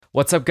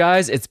What's up,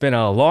 guys? It's been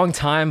a long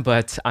time,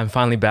 but I'm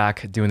finally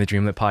back doing the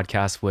Dreamlit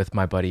podcast with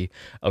my buddy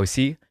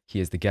OC. He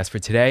is the guest for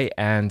today,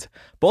 and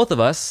both of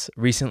us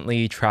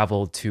recently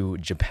traveled to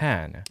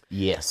Japan.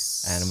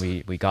 Yes.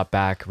 And we got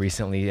back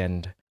recently,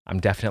 and I'm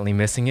definitely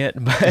missing it.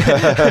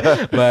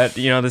 But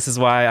you know, this is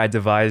why I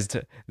devised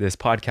this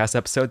podcast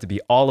episode to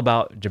be all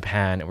about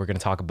Japan. And we're going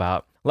to talk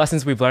about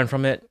lessons we've learned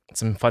from it,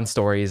 some fun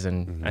stories,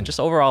 and just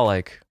overall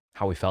like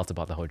how we felt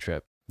about the whole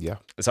trip. Yeah.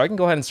 So I can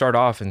go ahead and start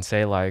off and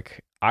say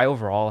like I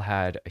overall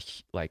had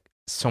like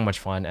so much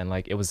fun, and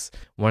like it was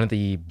one of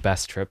the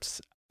best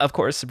trips. Of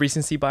course,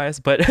 recency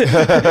bias, but one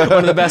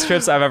of the best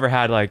trips I've ever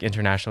had like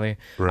internationally.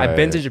 Right. I've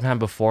been to Japan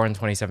before in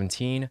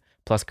 2017,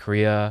 plus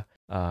Korea,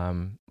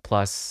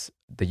 plus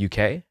the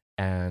UK,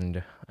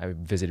 and I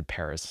visited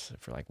Paris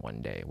for like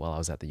one day while I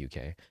was at the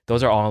UK.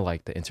 Those are all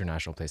like the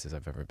international places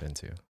I've ever been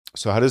to.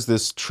 So how does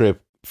this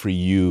trip for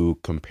you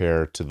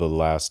compare to the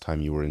last time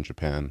you were in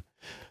Japan?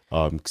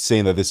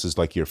 Saying that this is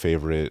like your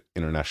favorite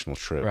international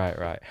trip.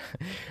 Right.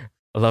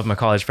 I love my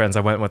college friends.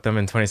 I went with them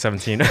in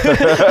 2017.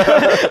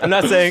 I'm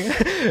not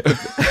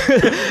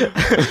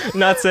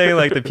saying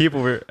like the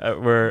people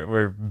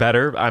were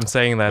better. I'm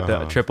saying that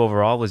the trip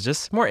overall was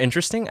just more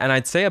interesting. And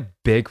I'd say a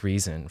big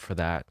reason for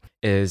that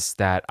is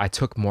that I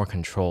took more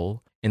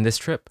control in this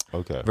trip.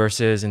 Okay.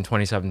 Versus in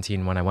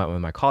 2017 when I went with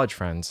my college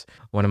friends.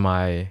 One of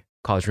my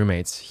college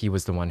roommates, he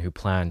was the one who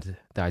planned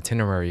the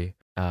itinerary.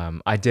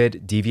 I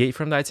did deviate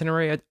from the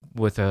itinerary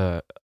with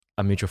a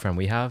mutual friend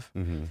we have,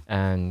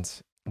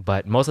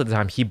 but most of the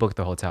time he booked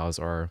the hotels,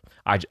 or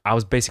I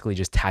was basically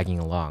just tagging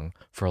along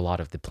for a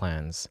lot of the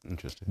plans.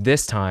 Interesting.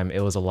 This time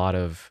it was a lot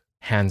of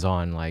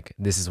hands-on, like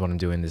this is what I'm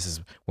doing, this is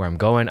where I'm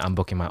going, I'm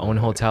booking my own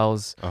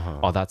hotels,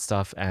 all that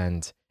stuff,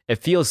 and it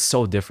feels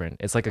so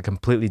different. It's like a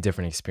completely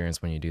different experience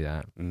when you do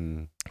that,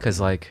 because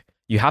like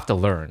you have to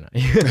learn.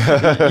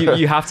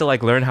 you have to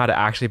like learn how to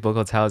actually book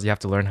hotels. You have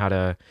to learn how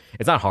to.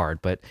 It's not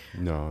hard, but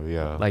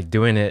like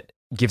doing it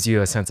gives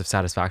you a sense of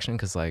satisfaction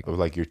because like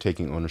you're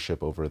taking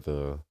ownership over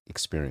the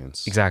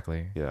experience.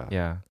 Exactly.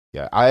 Yeah.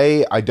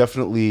 I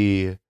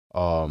definitely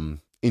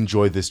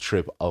enjoyed this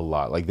trip a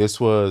lot. Like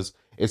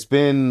it's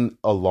been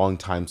a long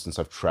time since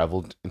I've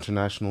traveled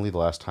internationally. The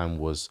last time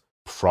was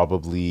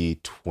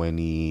probably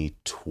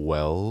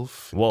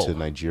 2012 to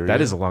Nigeria. That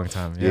is a long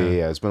time.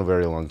 Yeah. It's been a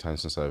very long time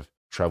since I've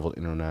traveled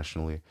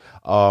internationally.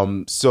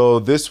 So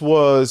this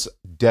was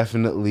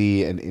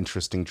definitely an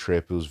interesting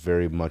trip. It was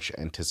very much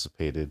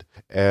anticipated,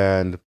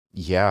 and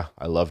yeah,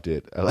 I loved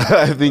it.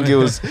 I think it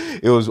was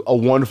a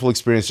wonderful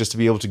experience just to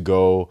be able to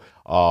go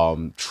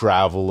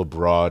travel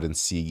abroad and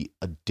see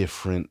a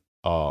different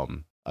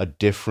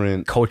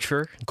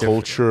culture,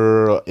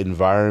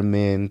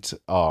 environment,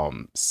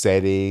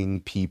 setting,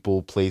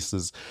 people,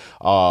 places,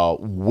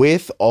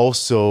 with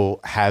also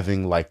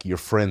having like your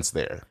friends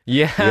there.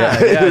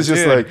 It was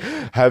just like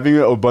having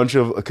a bunch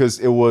of, because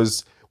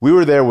we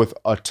were there with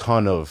a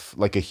ton of,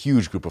 like, a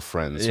huge group of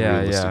friends.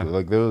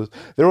 Like there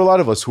were a lot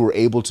of us who were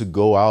able to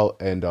go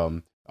out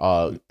and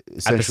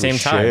essentially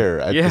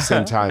share at the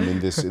same time in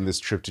this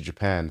trip to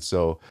Japan.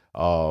 So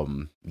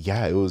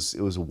it was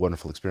a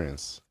wonderful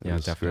experience. Yeah,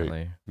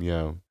 definitely. Great.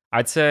 Yeah,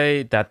 I'd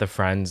say that the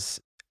friends,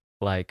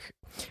 like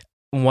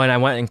when I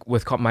went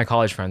with my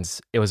college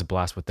friends, it was a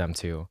blast with them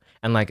too,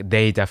 and like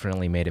they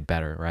definitely made it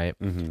better, right?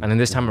 And then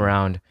this time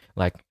around,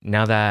 like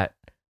now that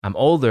I'm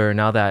older,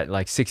 now that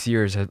like 6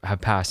 years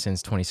have passed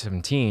since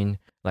 2017,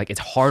 like it's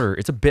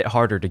a bit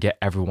harder to get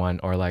everyone,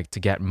 or like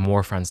to get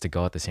more friends to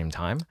go at the same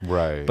time.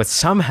 Right. But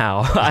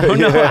somehow, I don't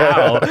know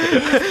how,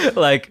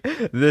 like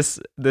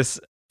this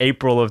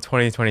April of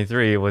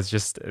 2023 was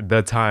just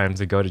the time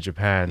to go to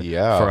Japan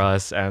for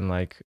us. And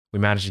like we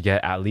managed to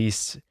get at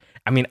least,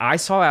 I mean, I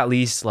saw at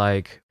least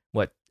like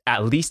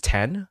at least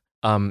 10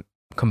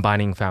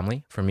 combining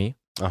family for me.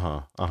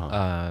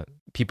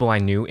 People I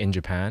knew in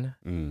Japan,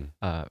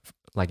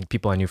 like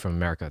people I knew from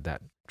America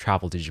that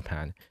traveled to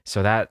Japan.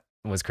 So that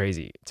was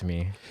crazy to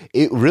me.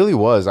 It really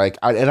was. Like,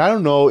 and I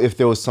don't know if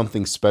there was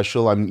something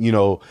special.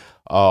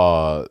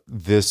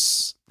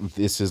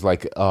 This is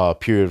like a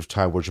period of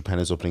time where Japan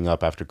is opening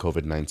up after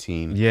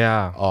COVID-19.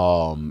 Yeah.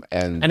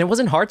 And it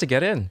wasn't hard to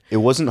get in. It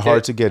wasn't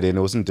hard to get in.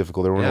 It wasn't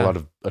difficult. There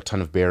weren't a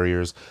ton of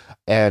barriers.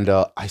 And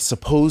I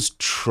suppose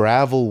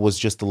travel was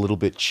just a little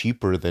bit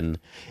cheaper than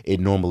it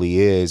normally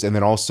is. And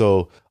then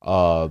also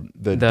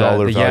the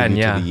dollar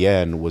value to the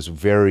yen was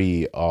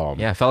very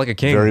I felt like a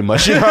king. Very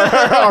much in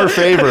our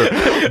favor.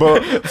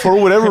 But for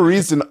whatever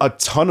reason, a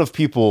ton of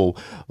people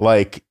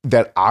like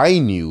that I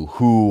knew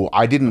who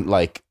I didn't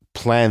like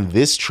plan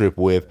this trip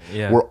with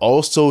were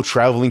also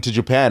traveling to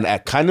Japan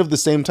at kind of the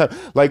same time.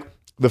 Like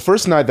the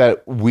first night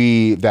that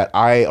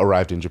I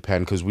arrived in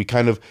Japan, because we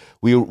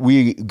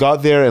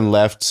got there and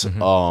left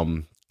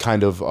on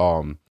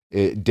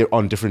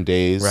different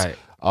days, right?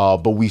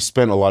 But we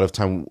spent a lot of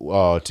time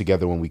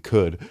together when we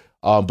could.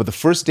 But the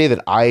first day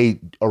that I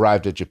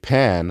arrived at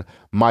Japan,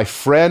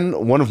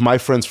 one of my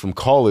friends from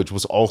college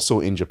was also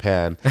in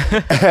Japan.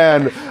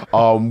 And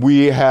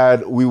we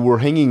were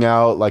hanging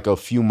out like a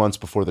few months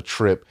before the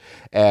trip.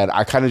 And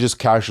I kind of just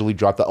casually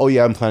dropped that, oh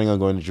yeah, I'm planning on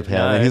going to Japan.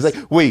 Nice. And he's like,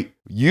 wait,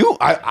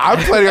 I'm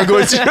planning on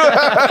going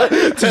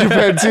to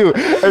Japan too.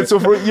 And so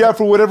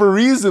for whatever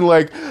reason,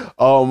 like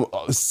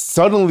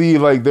suddenly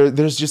like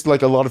there's just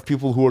like a lot of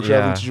people who are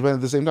traveling to Japan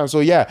at the same time. So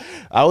yeah,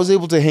 I was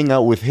able to hang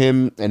out with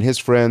him and his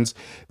friends,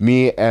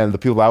 me and the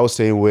people I was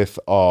staying with.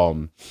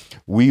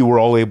 We were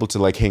all able to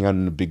like hang out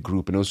in a big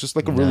group, and it was just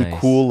like a really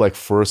cool like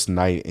first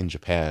night in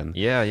Japan.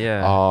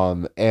 Yeah.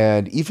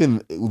 And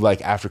even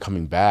like after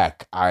coming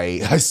back,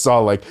 I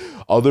saw like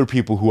other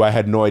people who I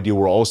had no idea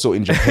were also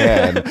in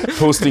Japan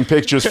posting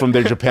pictures from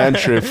their Japan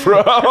trip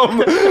from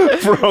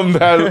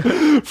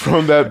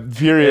that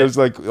period. It's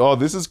like, oh,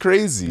 this is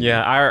crazy.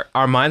 Yeah,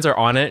 our minds are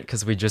on it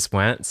because we just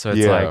went. So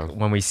it's like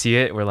when we see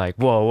it, we're like,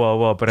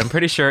 whoa. But I'm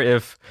pretty sure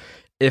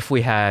if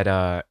we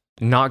had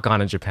not gone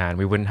to Japan,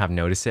 we wouldn't have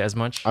noticed it as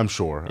much. I'm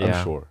sure.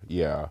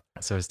 Yeah.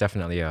 So it's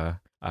definitely a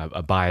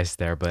bias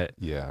there, but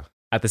yeah.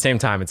 At the same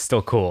time, it's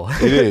still cool.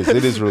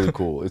 It is really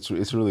cool.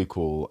 It's really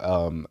cool.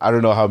 I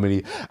don't know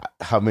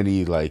how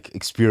many like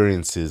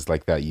experiences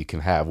like that you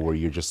can have where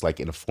you're just like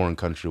in a foreign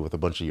country with a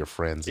bunch of your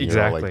friends, and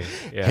exactly,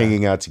 you're like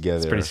hanging out together.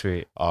 It's pretty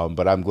sweet.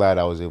 But I'm glad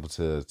I was able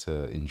to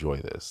enjoy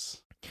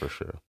this for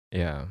sure.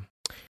 Yeah,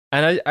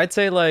 and I'd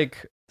say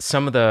like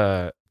some of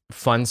the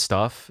fun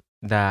stuff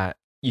that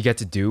you get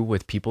to do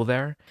with people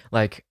there,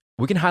 like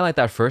we can highlight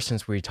that first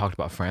since we talked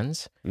about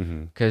friends,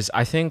 because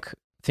I think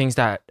things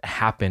that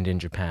happened in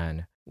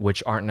Japan,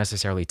 which aren't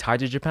necessarily tied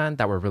to Japan,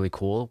 that were really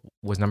cool,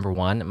 was number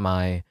one,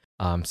 my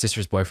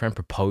sister's boyfriend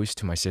proposed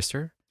to my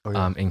sister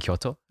in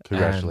Kyoto.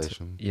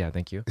 Congratulations. And, yeah,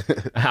 thank you.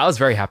 I was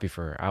very happy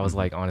for her. I was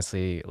like,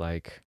 honestly,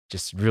 like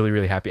just really,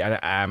 really happy.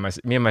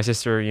 Me and my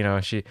sister, you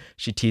know, she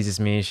teases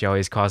me. She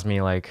always calls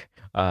me like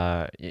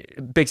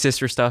big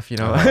sister stuff, you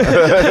know.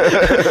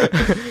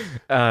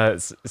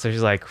 So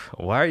she's like,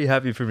 why are you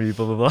happy for me,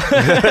 blah blah blah.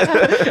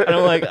 And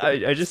I'm like,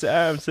 I just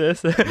am,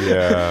 sis.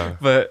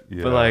 But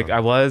like I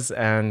was,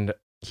 and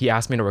he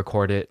asked me to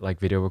record it,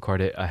 like video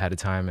record it ahead of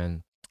time,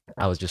 and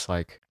I was just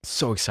like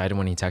so excited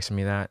when he texted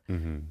me that.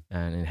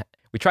 And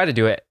we tried to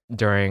do it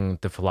during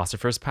the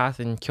Philosopher's Path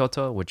in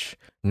Kyoto, which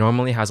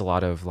normally has a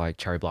lot of like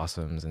cherry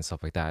blossoms and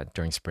stuff like that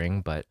during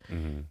spring, but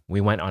we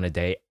went on a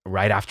day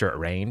right after it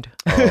rained.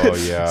 Oh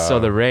yeah. So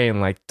the rain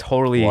like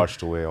totally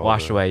washed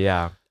away,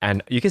 yeah.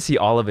 And you can see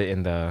all of it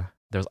in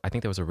I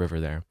think there was a river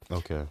there.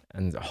 Okay.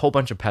 And a whole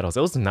bunch of petals.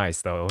 It was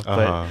nice though,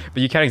 but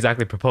you can't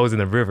exactly propose in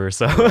the river,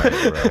 so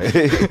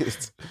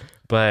right.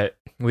 But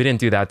we didn't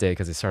do that day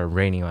because it started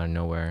raining out of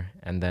nowhere,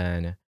 and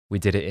then we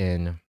did it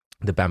in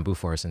the bamboo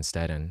forest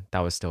instead, and that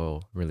was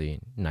still really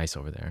nice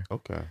over there.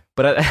 Okay.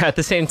 But at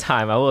the same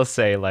time, I will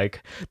say,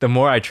 like, the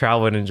more I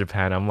traveled in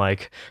Japan, I'm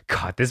like,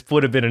 God, this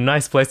would have been a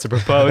nice place to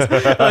propose.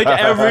 Like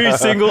every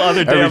single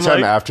other day, every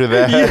time after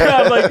that.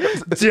 Yeah, I'm like,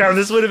 damn,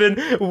 this would have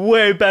been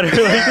way better.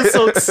 Like, this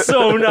looks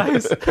so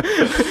nice.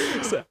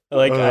 So,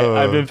 like,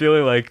 I've been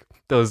feeling like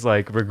those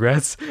like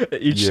regrets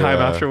each time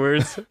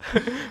afterwards,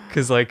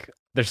 because like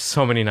there's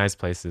so many nice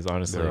places.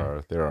 Honestly,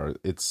 there are.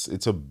 It's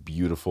a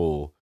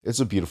beautiful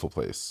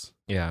place.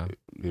 Yeah,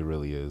 it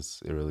really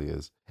is. It really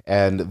is.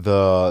 And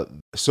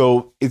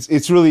so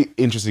it's really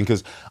interesting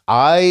because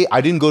I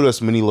didn't go to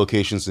as many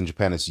locations in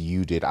Japan as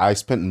you did. I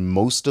spent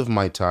most of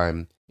my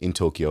time in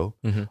Tokyo.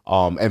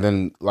 And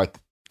then like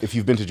if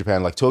you've been to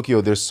Japan, like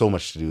Tokyo, there's so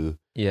much to do.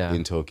 Yeah.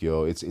 In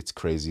Tokyo, it's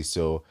crazy.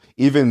 So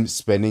even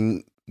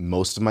spending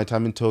most of my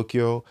time in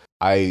Tokyo,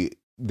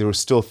 there were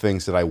still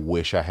things that I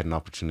wish I had an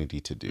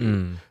opportunity to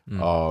do.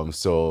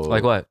 So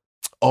like what?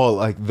 Oh,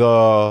 like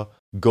the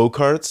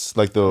go-karts,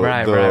 like the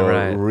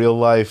real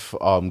life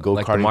go-karting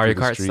like the Mario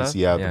through the Kart streets. stuff?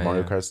 Yeah, the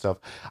Mario Kart stuff.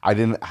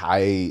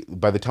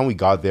 By the time we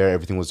got there,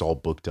 everything was all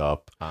booked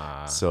up.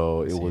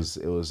 So it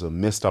was a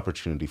missed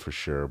opportunity for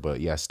sure. But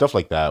yeah, stuff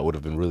like that would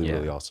have been really,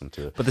 really awesome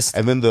too.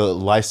 And then the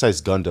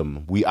life-size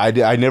Gundam.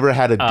 I never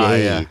had a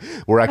day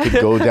where I could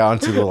go down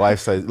to the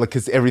life-size, like,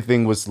 because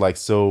everything was like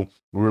so.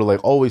 We were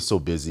like always so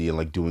busy and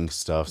like doing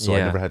stuff. So I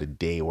never had a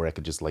day where I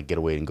could just like get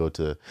away and go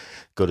to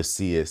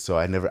see it. So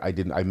I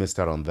missed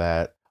out on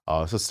that.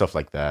 So stuff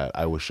like that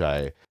I wish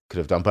I could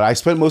have done. But I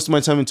spent most of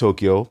my time in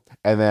Tokyo,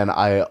 and then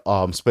I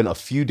spent a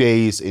few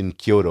days in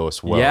Kyoto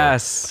as well.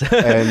 Yes.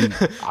 And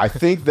I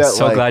think that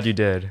so glad you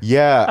did.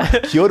 Yeah.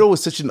 Kyoto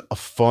was such a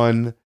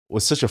fun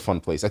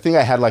place. I think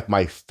I had like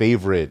my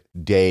favorite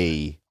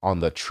day on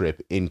the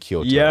trip in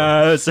Kyoto.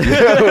 Yes.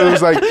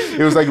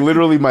 it was like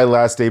literally my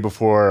last day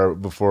before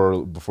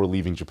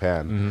leaving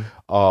Japan.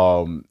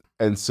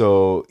 And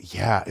so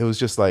yeah, it was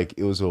just like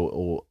it was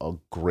a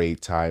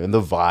great time, and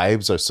the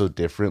vibes are so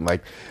different.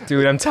 Like,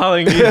 dude, I'm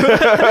telling you,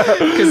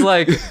 because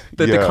like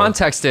the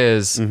context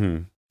is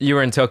you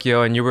were in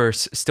Tokyo and you were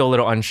still a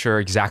little unsure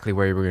exactly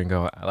where you were going to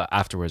go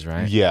afterwards,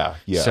 right? Yeah.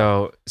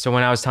 So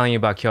when I was telling you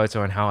about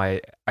Kyoto and how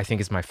I think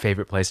it's my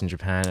favorite place in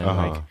Japan, and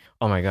like,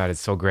 oh my God, it's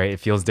so great. It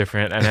feels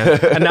different. And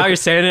and now you're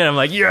saying it, I'm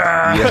like,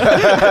 yeah.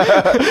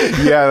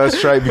 Yeah,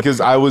 that's right. Because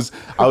I was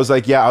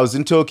like, yeah, I was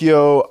in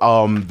Tokyo.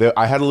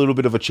 I had a little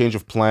bit of a change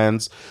of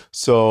plans.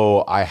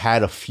 So I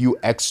had a few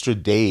extra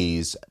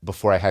days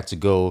before I had to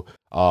go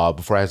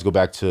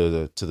back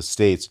to the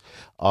States,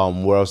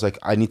 where I was like,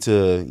 I need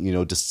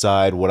to,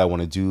 decide what I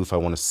want to do, if I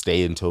want to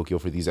stay in Tokyo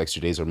for these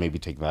extra days or maybe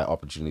take that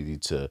opportunity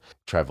to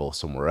travel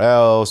somewhere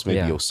else,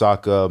 maybe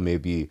Osaka,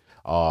 maybe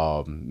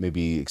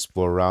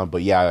explore around.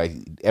 But yeah,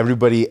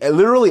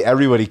 literally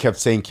everybody kept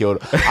saying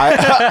Kyoto.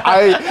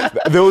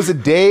 There was a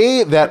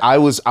day that I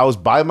was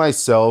by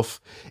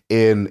myself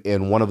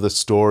in one of the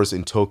stores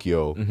in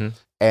Tokyo. Mm-hmm.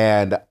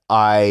 And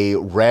I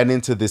ran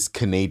into this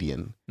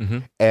Canadian,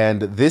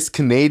 and this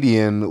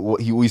Canadian,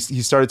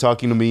 he started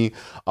talking to me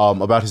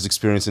about his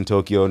experience in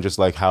Tokyo and just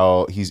like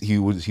how he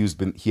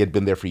had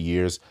been there for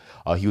years.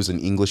 He was an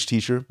English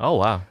teacher. Oh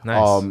wow,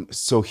 nice.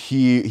 So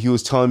he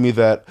was telling me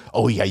that,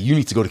 oh yeah, you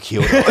need to go to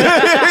Kyoto. He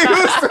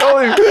was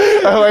telling me.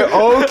 I'm like,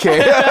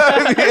 okay.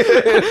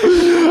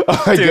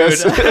 I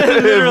guess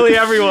literally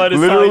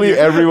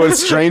everyone,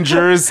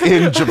 strangers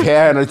in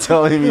Japan are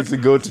telling me to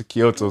go to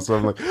Kyoto. So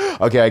I'm like,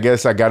 okay, I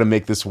guess I got to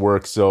make this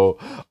work. So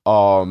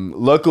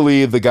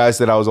luckily the guys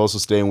that I was also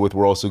staying with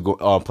were also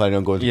planning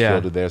on going to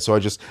Kyoto there. So I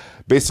just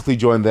basically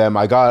joined them.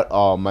 I got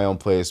my own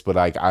place, but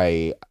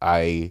I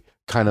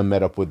kind of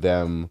met up with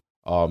them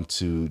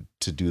to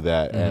do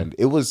that, and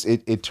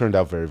it turned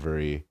out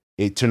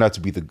it turned out to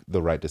be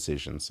the right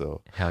decision.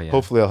 So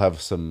hopefully I'll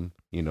have some,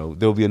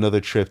 there'll be another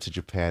trip to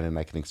Japan and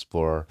I can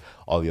explore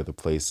all the other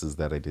places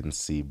that I didn't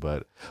see.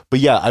 But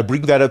yeah, I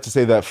bring that up to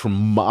say that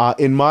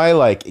in my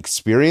like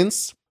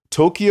experience,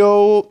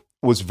 Tokyo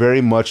was very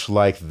much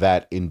like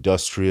that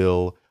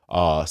industrial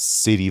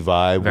city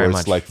vibe, where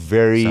it's like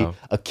very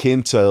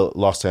akin to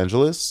Los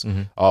Angeles.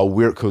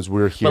 Because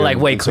we're here, but like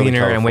way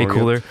cleaner and way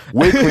cooler.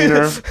 Way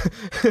cleaner,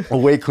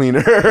 way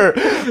cleaner.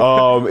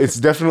 It's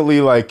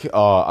definitely like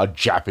a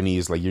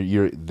Japanese. Like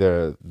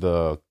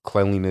the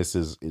cleanliness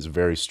is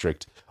very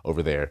strict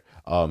over there.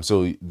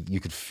 So you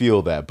could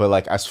feel that. But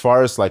like as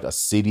far as like a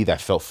city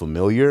that felt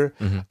familiar,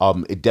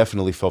 it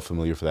definitely felt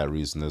familiar for that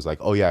reason. There's like,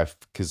 oh yeah,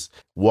 because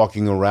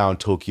walking around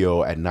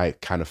Tokyo at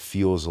night kind of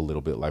feels a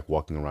little bit like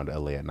walking around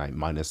LA at night,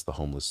 minus the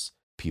homeless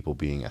people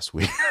being as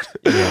weird.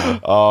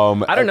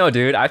 I don't know,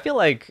 dude. I feel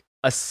like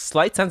a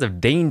slight sense of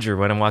danger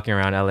when I'm walking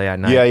around LA at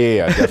night.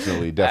 Yeah,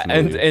 definitely.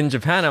 And in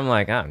Japan, I'm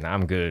like,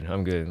 I'm good.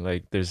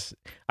 Like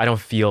I don't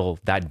feel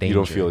that danger. You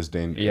don't feel as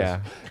dangerous.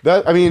 Yeah.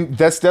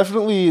 That's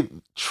definitely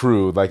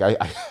true. Like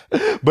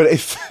but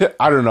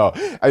I don't know.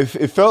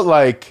 It felt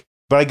like,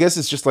 but I guess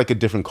it's just like a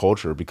different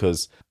culture,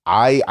 because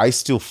I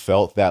still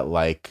felt that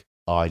like,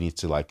 oh, I need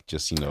to like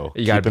just keep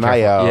an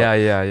eye out.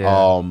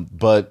 Yeah.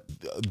 But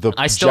the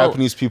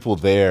Japanese people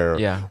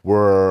there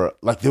were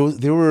like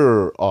there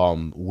were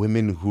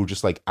women who were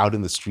just like out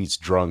in the streets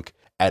drunk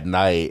at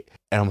night,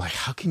 and I'm like,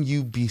 how can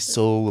you be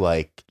so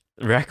like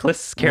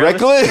reckless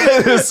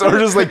or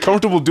just like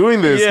comfortable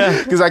doing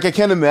this? Because like I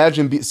can't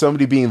imagine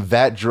somebody being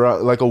that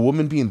drunk, like a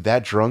woman being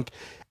that drunk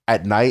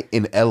at night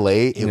in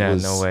LA.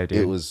 No way, dude.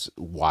 It was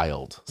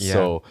muld. Yeah.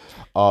 So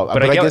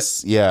but I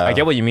guess I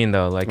get what you mean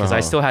though, like because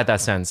I still had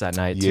that sense at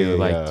night too,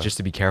 just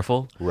to be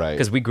careful, right?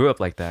 Because we grew up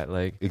like that,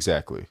 like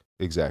exactly.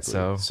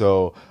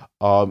 So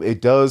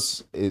it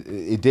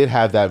did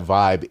have that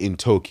vibe in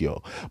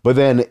Tokyo, but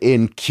then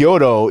in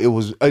Kyoto it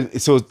was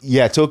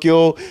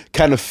Tokyo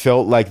kind of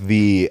felt like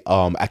the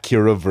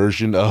Akira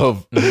version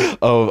of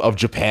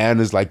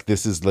Japan. Is like,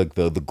 this is like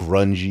the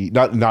grungy,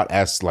 not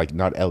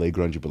LA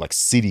grungy, but like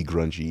city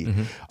grungy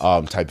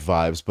type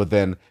vibes. But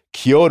then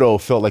Kyoto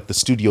felt like the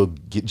Studio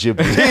Ghibli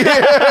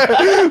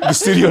the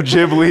Studio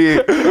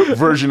Ghibli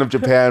version of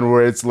Japan,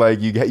 where it's like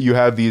you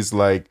have these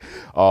like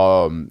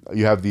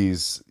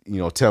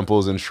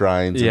temples and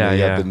shrines, and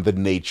you have the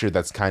nature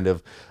that's kind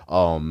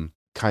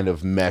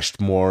of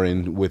meshed more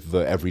in with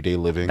the everyday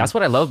living. That's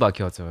what I love about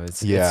Kyoto. It's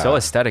so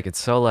aesthetic. It's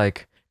so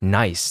like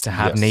nice to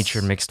have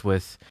nature mixed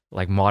with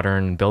like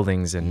modern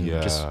buildings, and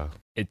just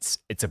it's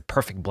a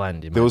perfect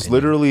blend. There was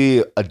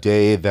literally a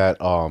day that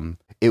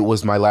it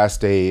was my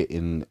last day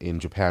in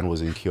Japan,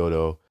 was in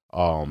Kyoto,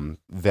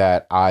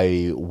 that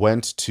I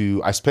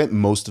spent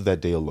most of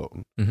that day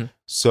alone.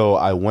 So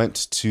I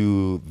went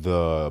to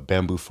the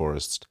bamboo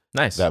forest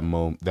that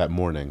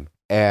morning,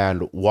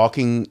 and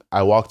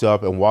I walked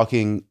up, and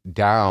walking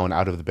down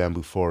out of the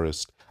bamboo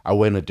forest, I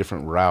went a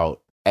different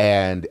route,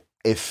 and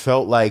it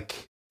felt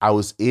like I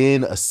was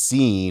in a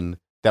scene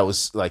that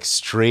was like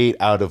straight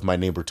out of My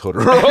Neighbor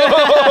Totoro.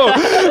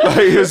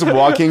 Like just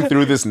walking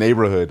through this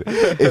neighborhood,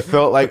 it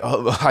felt like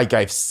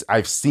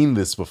I've seen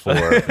this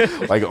before,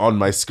 like on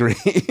my screen.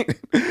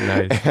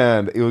 Nice.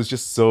 And it was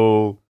just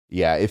so,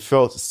 it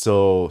felt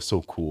so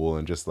cool,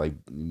 and just like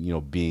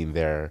being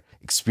there,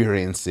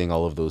 experiencing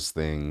all of those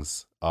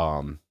things.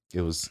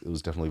 It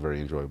was definitely very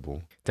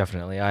enjoyable.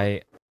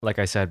 Definitely. like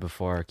I said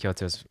before,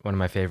 Kyoto is one of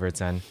my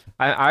favorites, and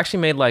I actually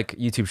made like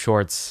YouTube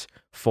shorts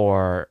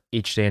for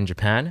each day in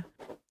Japan,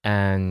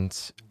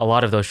 and a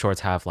lot of those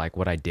shorts have like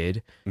what I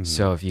did. Mm-hmm.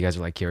 So if you guys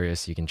are like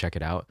curious, you can check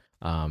it out.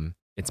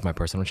 It's my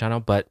personal channel.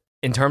 But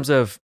in terms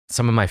of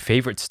some of my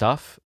favorite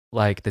stuff,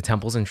 like the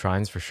temples and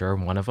shrines for sure,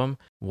 one of them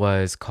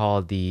was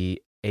called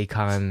the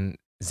Eikan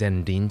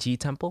Zenrinji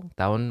temple.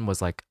 That one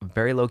was like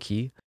very low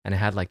key, and it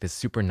had like this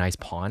super nice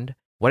pond.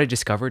 What I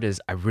discovered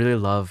is I really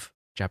love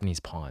Japanese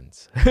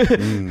ponds.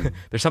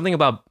 There's something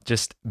about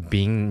just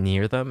being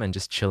near them and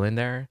just chilling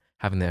there,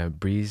 having the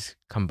breeze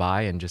come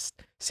by and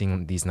just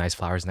seeing these nice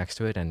flowers next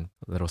to it and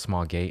a little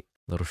small gate,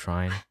 little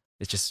shrine.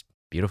 It's just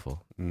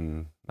beautiful.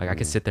 Like I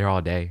could sit there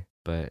all day,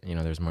 but you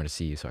know, there's more to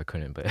see, so I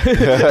couldn't. But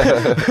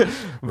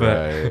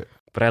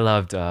but I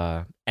loved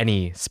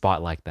any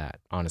spot like that,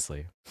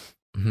 honestly.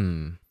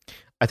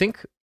 I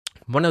think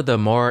one of the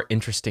more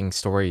interesting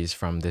stories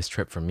from this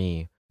trip for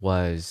me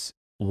was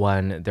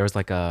when there was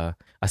like a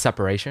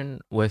separation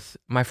with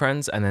my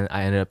friends, and then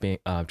I ended up being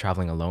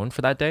traveling alone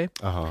for that day.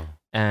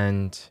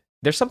 And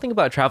there's something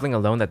about traveling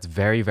alone that's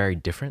very, very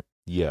different.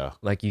 Yeah.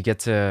 Like you get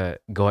to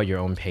go at your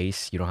own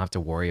pace. You don't have to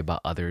worry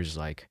about others,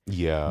 like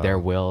their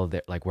will,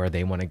 like where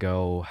they want to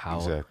go,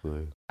 how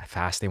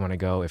fast they want to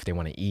go, if they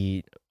want to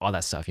eat, all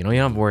that stuff. You know, you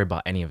don't have to worry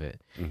about any of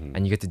it.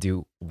 And you get to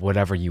do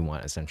whatever you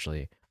want,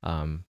 essentially.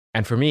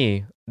 And for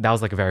me, that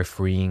was like a very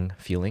freeing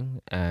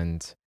feeling.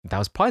 And that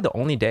was probably the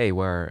only day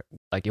where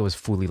like it was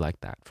fully like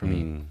that for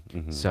me.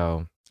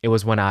 So it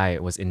was when I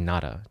was in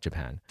Nara,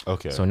 Japan.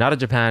 Okay. So Nara,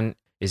 Japan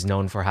is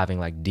known for having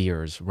like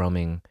deers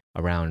roaming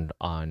around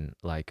on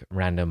like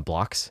random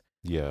blocks.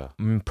 Yeah.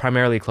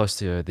 Primarily close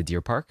to the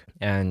deer park.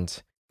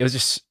 And it was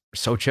just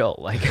so chill.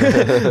 Like,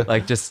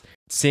 like just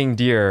seeing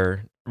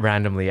deer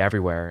randomly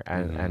everywhere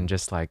and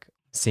just like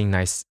seeing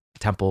nice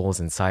temples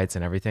and sites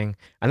and everything.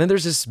 And then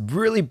there's this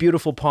really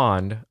beautiful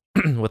pond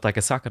with like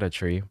a sakura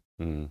tree.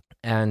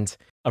 And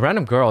a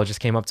random girl just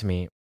came up to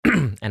me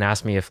and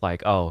asked me if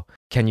like, oh,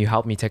 can you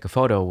help me take a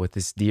photo with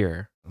this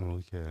deer?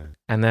 Okay.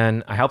 And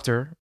then I helped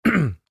her.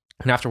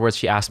 And afterwards,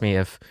 she asked me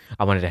if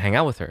I wanted to hang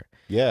out with her.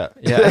 Yeah.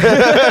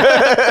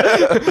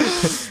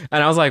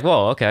 And I was like,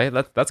 whoa, okay,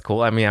 that's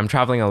cool. I mean, I'm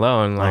traveling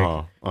alone.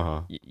 Like,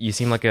 you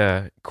seem like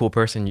a cool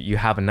person. You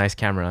have a nice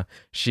camera.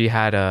 She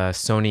had a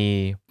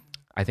Sony,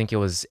 I think it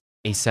was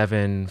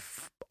A7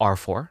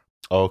 R4.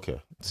 Oh,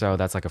 okay. So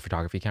that's like a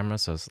photography camera.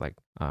 So it's like,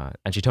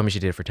 and she told me she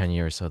did it for 10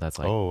 years. So that's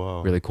like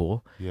really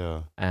cool.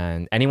 Yeah.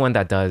 And anyone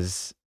that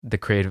does the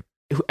creative,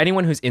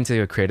 anyone who's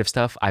into creative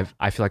stuff, I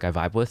feel like I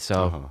vibe with.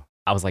 So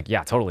I was like,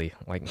 yeah, totally.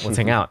 Like, let's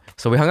hang out.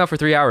 So we hung out for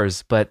 3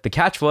 hours. But the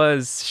catch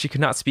was she could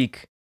not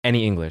speak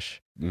any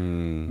English.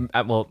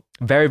 Well,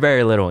 very,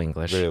 very little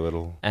English. Very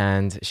little.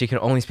 And she could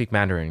only speak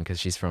Mandarin because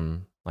she's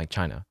from like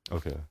China.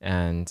 Okay.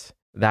 And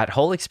that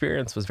whole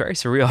experience was very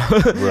surreal.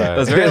 Right. It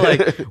was very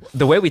like,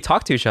 the way we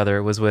talked to each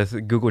other was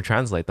with Google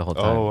Translate the whole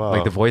time. Oh, wow.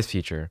 Like the voice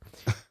feature.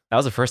 That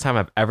was the first time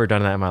I've ever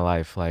done that in my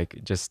life.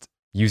 Like just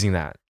using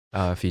that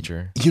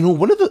feature. You know,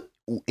 one of the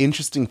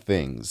interesting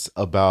things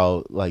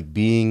about like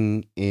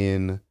being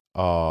in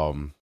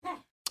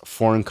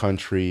foreign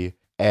country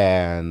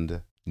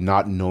and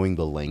not knowing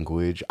the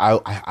language,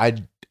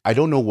 I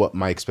don't know what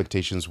my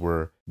expectations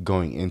were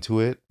going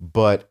into it,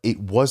 but it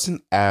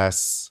wasn't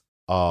as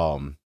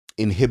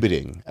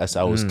inhibiting as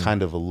I was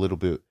kind of a little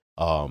bit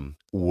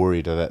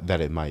worried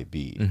that it might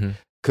be,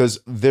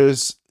 because there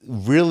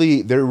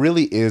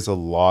really is a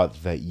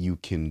lot that you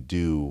can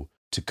do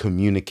to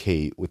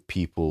communicate with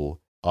people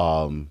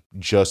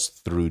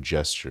just through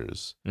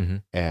gestures.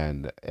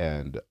 And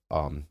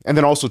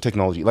then also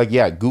technology, like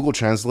Google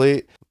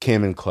Translate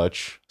came in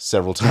clutch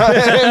several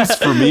times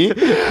for me.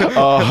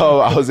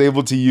 I was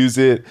able to use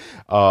it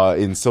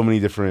in so many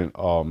different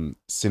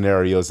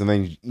scenarios, and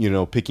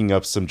then picking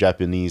up some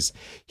Japanese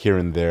here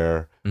and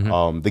there.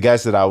 The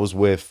guys that I was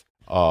with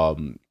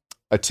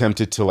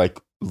attempted to like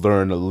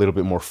learn a little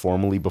bit more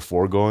formally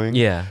before going.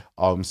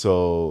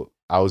 So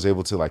I was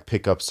able to like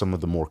pick up some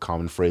of the more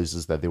common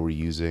phrases that they were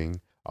using.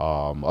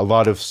 A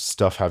lot of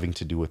stuff having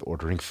to do with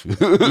ordering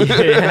food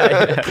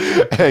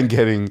and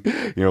getting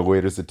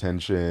waiters'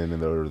 attention,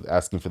 and they were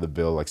asking for the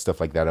bill, like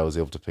stuff like that. I was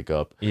able to pick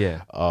up.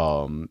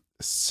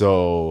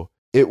 So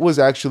it was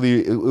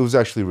actually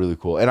really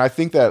cool, and I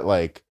think that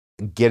like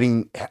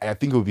I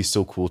think it would be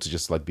so cool to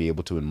just like be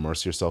able to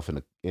immerse yourself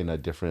in a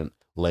different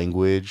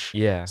language,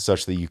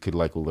 such that you could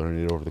like learn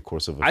it over the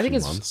course of a few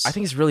months. I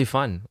think it's really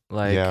fun.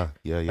 Like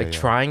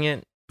trying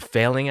it,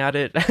 failing at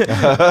it,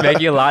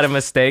 making a lot of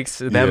mistakes,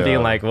 them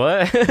being like,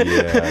 what?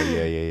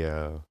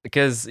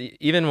 Because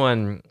even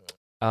when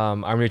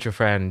our mutual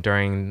friend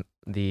during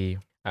the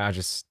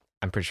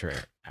I'm pretty sure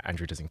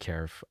Andrew doesn't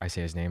care if I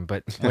say his name,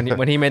 but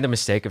when he made the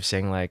mistake of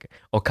saying like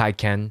okai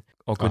ken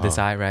oku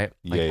desai, right?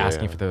 Like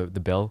asking for the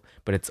bill,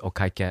 but it's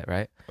okaike,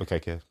 right?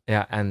 Okaike.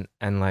 Yeah, and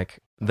like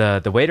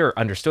the waiter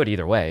understood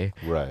either way,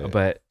 right?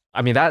 But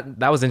I mean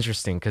that was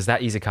interesting because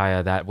that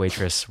izakaya, that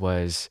waitress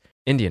was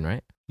Indian,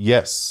 right?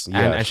 Yes,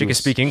 yeah, and she could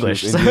speak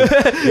English.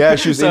 Yeah,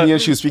 she was Indian.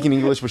 She was speaking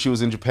English, but she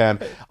was in Japan.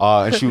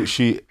 And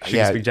she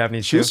could speak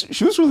Japanese too.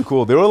 She was really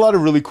cool. There were a lot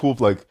of really cool,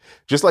 like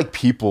just like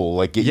people,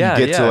 like you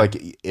get to like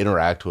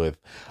interact with.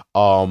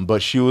 But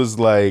she was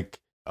like.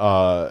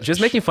 She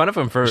was making fun of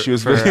him for making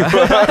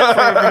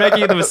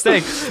the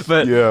mistake,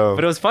 but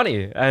it was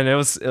funny, and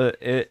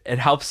it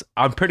helps.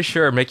 I'm pretty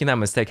sure making that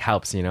mistake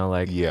helps.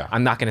 Like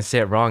I'm not gonna say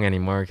it wrong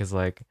anymore because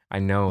like I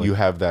know you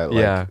have that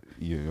like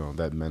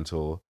that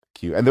mental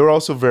cue, and they were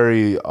also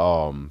very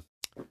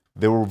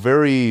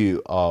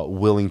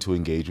willing to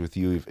engage with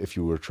you if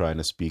you were trying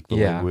to speak the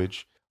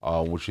language,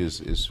 which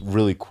is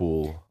really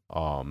cool.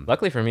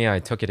 Luckily for me, I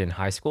took it in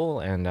high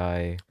school, and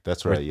I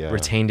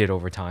retained it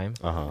over time.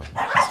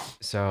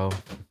 So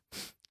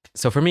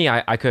for me,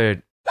 I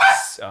could.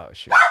 Oh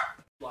shoot!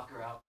 Block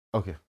her out.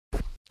 Okay.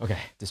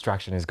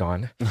 Distraction is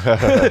gone.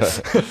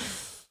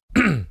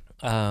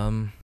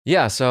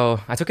 Yeah. So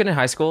I took it in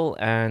high school,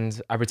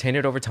 and I retained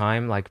it over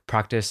time. Like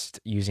practiced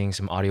using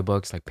some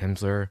audiobooks like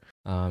Pimsleur.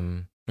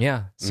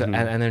 Yeah. So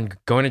and then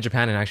going to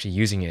Japan and actually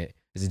using it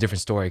is a different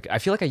story. I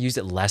feel like I used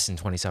it less in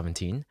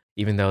 2017,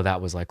 even though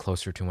that was like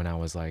closer to when I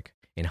was like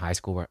in high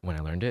school when I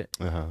learned it.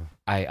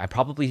 I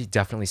probably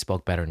definitely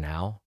spoke better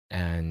now.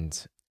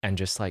 And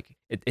just like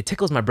it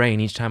tickles my brain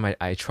each time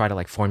I try to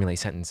like formulate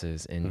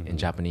sentences in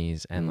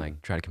Japanese and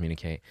like try to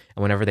communicate.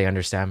 And whenever they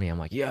understand me, I'm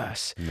like,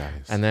 yes.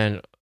 Nice. And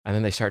then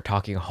they start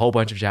talking a whole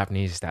bunch of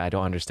Japanese that I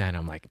don't understand.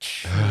 I'm like,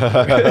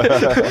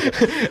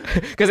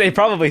 because they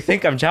probably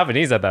think I'm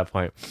Japanese at that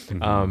point.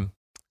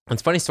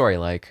 It's a funny story.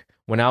 Like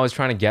when I was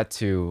trying to get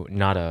to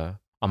Nara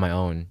on my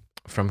own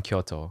from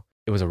Kyoto,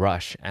 it was a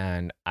rush.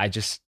 And I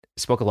just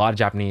spoke a lot of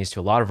Japanese to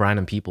a lot of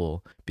random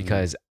people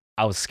because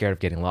I was scared of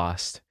getting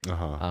lost.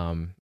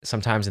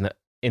 Sometimes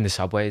in the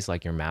subways,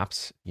 like your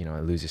maps, it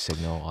loses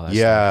signal, all that stuff.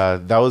 Yeah,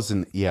 that was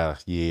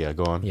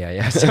go on.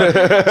 Yeah.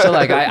 So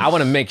like I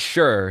want to make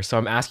sure. So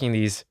I'm asking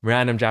these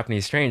random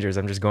Japanese strangers,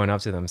 I'm just going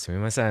up to them,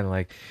 sumimasen,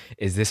 like,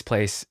 is this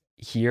place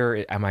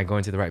here? Am I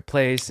going to the right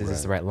place? Is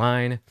this the right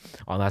line?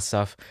 All that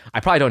stuff. I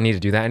probably don't need to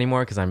do that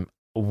anymore because I'm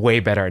way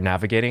better at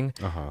navigating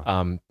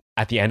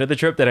at the end of the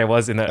trip than I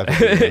was at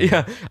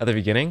the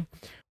beginning.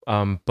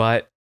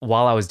 But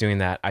while I was doing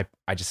that,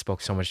 I just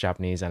spoke so much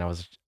Japanese, and I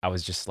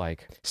was just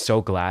like so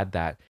glad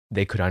that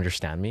they could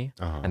understand me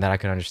and that I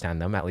could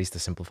understand them, at least the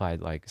simplified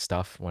like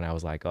stuff. When I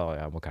was like, oh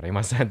yeah,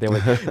 wakarimasen,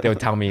 they would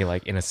tell me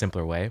like in a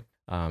simpler way.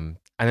 And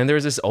then there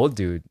was this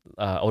older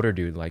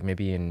dude, like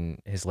maybe in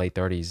his late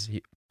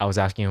 30s. I was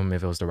asking him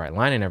if it was the right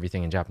line and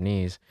everything in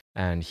Japanese,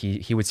 and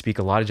he would speak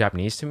a lot of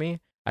Japanese to me.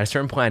 At a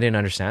certain point, I didn't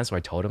understand, so I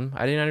told him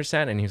I didn't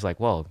understand, and he was like,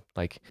 "Well,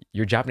 like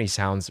your Japanese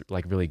sounds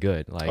like really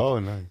good." Like, oh,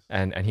 nice.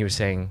 And he was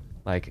saying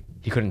like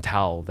he couldn't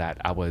tell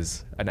that I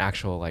was an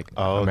actual like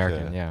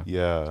American. Okay.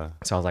 Yeah.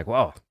 So I was like,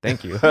 "Whoa,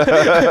 thank you."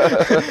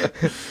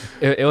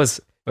 It was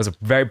a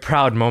very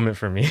proud moment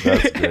for me.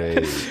 That's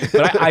great.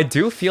 But I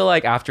do feel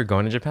like after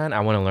going to Japan,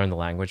 I want to learn the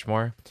language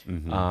more.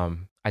 I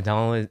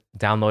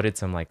downloaded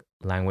some like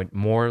language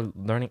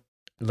language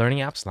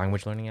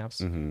learning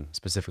apps,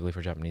 specifically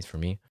for Japanese for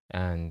me,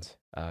 and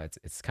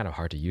it's kind of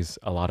hard to use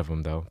a lot of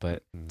them though,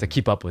 but to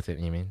keep up with it,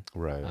 you mean?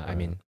 Right. I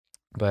mean,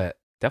 but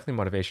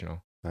definitely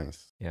motivational.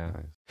 Nice. Yeah.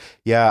 Nice.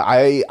 Yeah,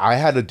 I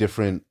had a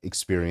different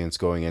experience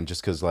going in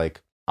just because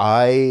like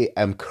I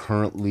am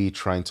currently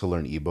trying to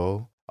learn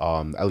Igbo.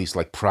 At least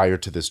like prior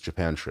to this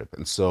Japan trip.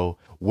 And so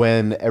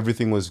when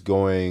everything was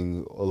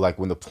going, like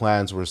when the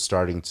plans were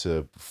starting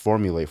to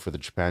formulate for the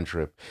Japan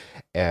trip,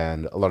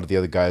 and a lot of the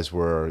other guys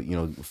were,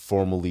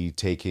 formally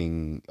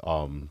taking,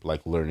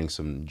 like learning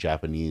some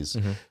Japanese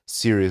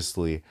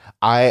seriously,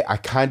 I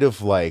kind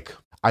of like,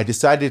 I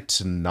decided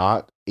to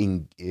not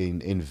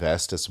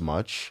invest as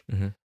much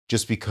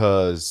just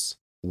because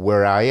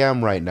where I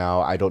am right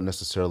now, I don't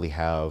necessarily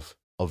have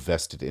a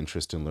vested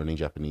interest in learning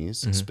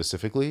Japanese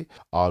specifically,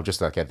 just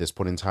like at this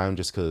point in time,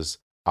 just because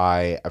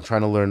I'm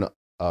trying to learn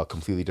a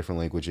completely different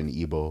language in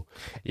Igbo,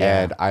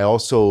 and I'm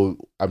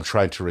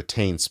trying to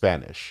retain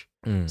Spanish.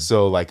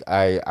 So like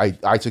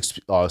I took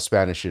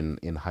Spanish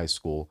in high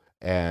school,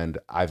 and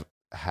I've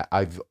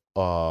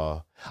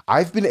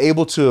been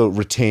able to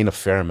retain a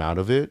fair amount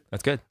of it.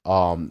 That's good.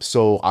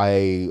 So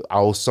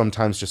I'll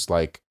sometimes just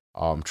like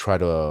try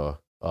to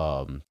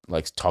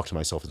like talk to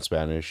myself in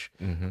Spanish,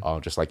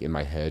 just like in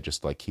my head,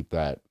 just like keep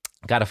that.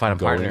 Gotta find a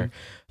partner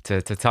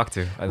to talk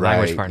to, a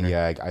language partner.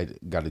 Yeah, I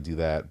got to do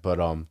that. But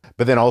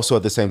then also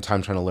at the same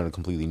time trying to learn a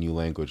completely new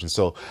language, and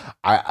so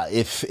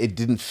if it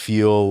didn't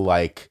feel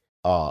like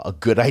a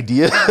good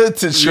idea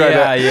to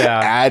try to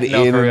add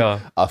in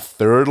a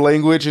third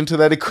language into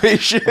that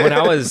equation. when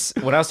I was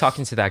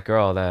talking to that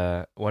girl,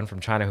 the one from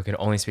China who could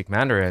only speak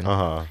Mandarin,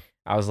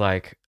 I was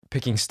like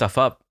picking stuff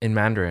up in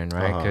Mandarin,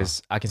 right?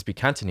 Because I can speak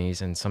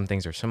Cantonese and some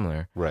things are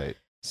similar. Right.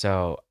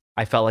 So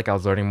I felt like I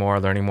was learning more,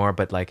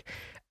 but like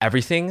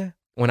everything,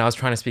 when I was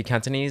trying to speak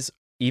Cantonese,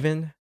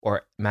 even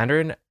or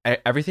Mandarin,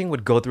 everything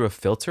would go through a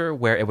filter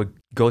where it would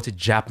go to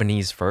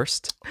Japanese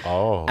first,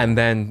 and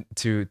then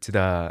to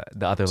the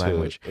other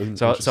language.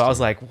 So I was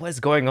like, what is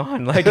going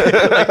on? Like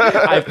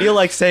I feel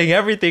like saying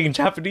everything in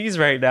Japanese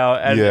right now,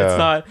 and it's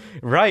not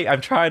right.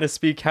 I'm trying to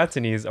speak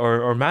Cantonese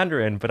or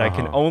Mandarin, but I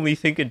can only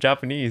think in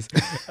Japanese,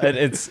 and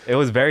it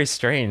was very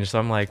strange. So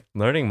I'm like,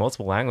 learning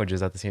multiple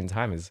languages at the same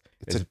time is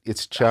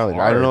it's a challenge.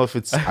 Hard. I don't know if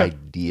it's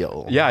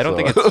ideal. Yeah, I don't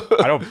think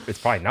it's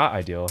probably not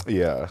ideal.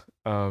 Yeah.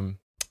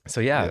 So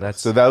yeah, that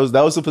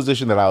was the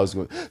position that I was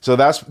going. So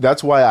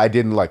that's why I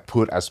didn't like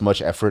put as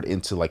much effort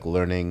into like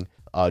learning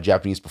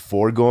Japanese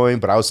before going,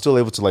 but I was still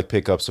able to like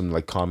pick up some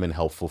like common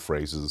helpful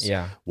phrases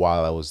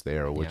while I was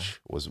there, which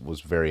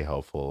was very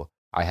helpful.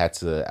 I had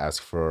to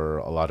ask for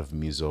a lot of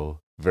miso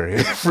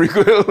very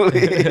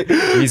frequently.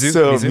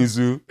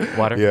 Miso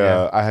water.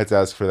 Yeah, I had to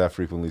ask for that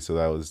frequently, so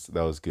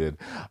that was good.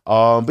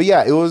 But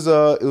yeah, it was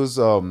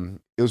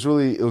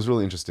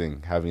really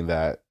interesting having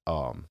that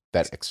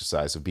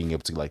exercise of being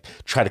able to like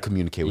try to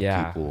communicate with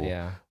people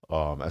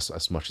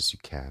as much as you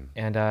can.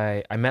 And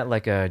I met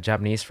like a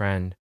Japanese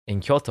friend in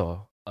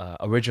Kyoto,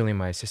 originally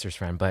my sister's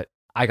friend, but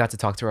I got to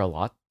talk to her a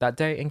lot that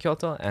day in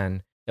Kyoto,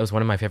 and it was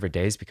one of my favorite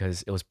days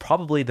because it was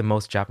probably the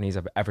most Japanese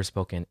I've ever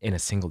spoken in a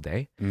single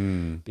day.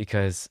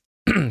 Because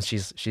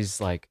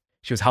she's like,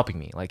 she was helping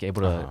me, like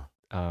able to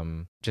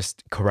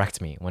just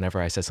correct me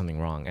whenever I said something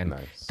wrong, and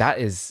that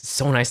is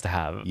so nice to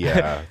have.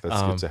 Yeah,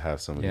 that's good to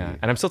have somebody. Yeah,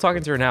 and I'm still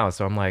talking to her now,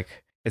 so I'm like,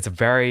 it's a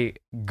very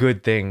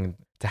good thing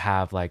to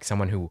have like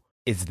someone who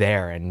is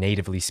there and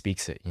natively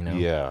speaks it. You know?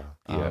 Yeah.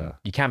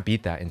 You can't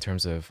beat that in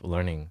terms of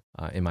learning,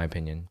 in my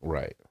opinion.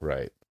 Right.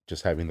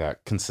 Just having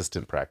that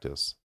consistent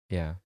practice.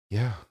 Yeah.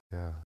 Yeah.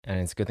 And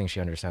it's a good thing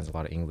she understands a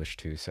lot of English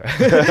too. So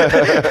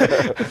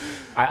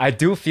I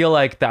do feel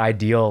like the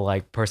ideal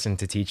like person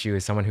to teach you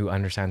is someone who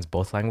understands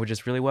both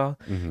languages really well.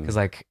 Because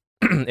like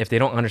if they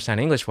don't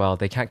understand English well,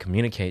 they can't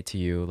communicate to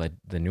you like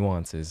the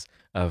nuances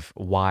of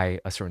why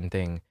a certain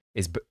thing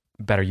is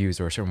better used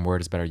or a certain word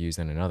is better used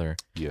than another.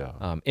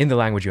 Yeah. In the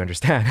language you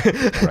understand.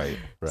 Right.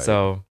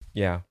 So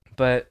yeah,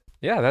 but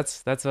yeah,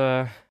 that's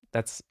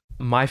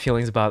my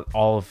feelings about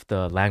all of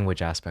the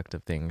language aspect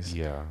of things.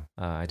 Yeah.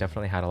 I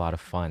definitely had a lot of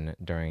fun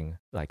during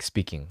like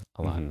speaking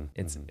a lot.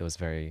 It was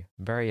very,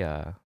 very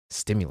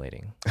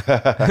stimulating.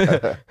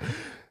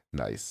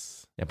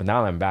 Nice. Yeah, but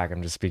now that I'm back,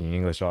 I'm just speaking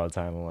English all the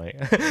time. I'm like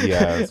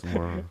yeah, it's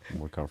more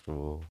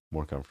comfortable.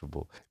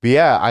 But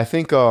yeah, I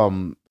think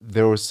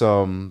there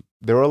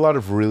were a lot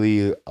of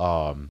really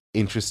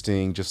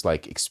interesting just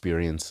like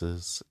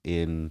experiences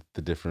in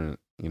the different,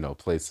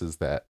 places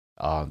that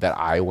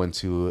I went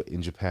to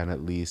in Japan.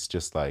 At least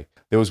just like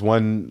there was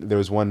one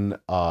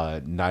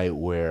night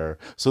where,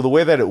 so the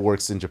way that it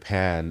works in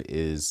Japan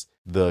is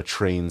the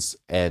trains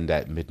end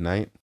at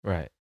midnight,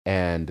 right,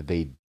 and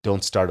they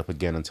don't start up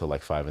again until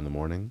like 5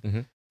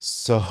 a.m.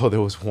 So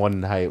there was one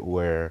night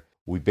where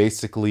we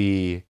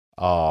basically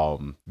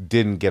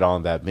didn't get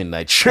on that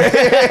midnight train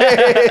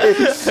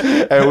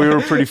and we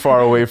were pretty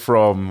far away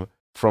from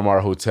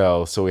our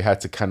hotel, so we had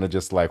to kind of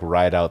just like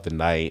ride out the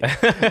night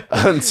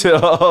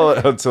until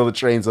the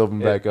trains open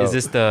back up. Is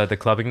this the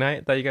clubbing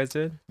night that you guys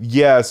did?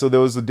 Yeah, so there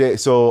was a day,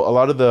 so a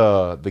lot of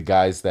the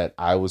guys that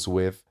I was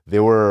with,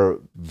 they were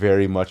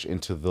very much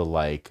into the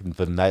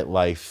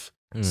nightlife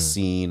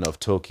scene of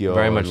Tokyo,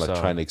 very much and like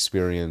so. trying to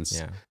experience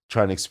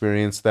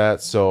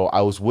that. So I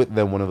was with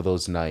them one of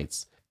those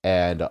nights,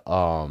 and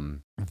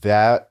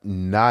that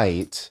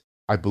night,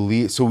 I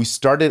believe, so we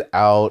started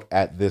out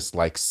at this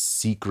like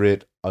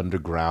secret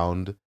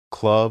underground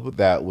club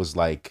that was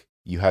like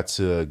you had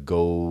to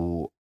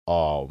go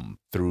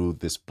through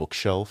this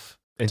bookshelf.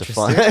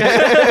 Interesting.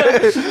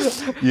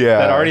 Yeah,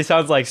 that already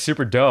sounds like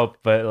super dope,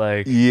 but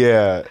like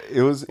yeah,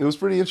 it was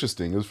pretty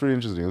interesting. It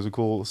was a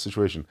cool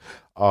situation.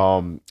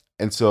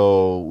 And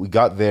so we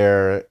got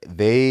there.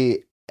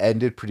 They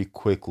ended pretty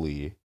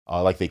quickly.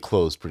 Like they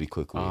closed pretty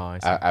quickly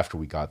after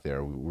we got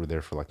there. We were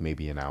there for like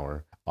maybe an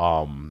hour.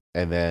 And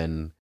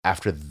then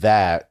after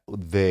that,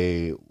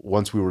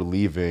 once we were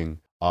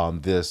leaving,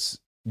 this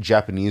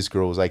Japanese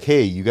girl was like,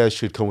 "Hey, you guys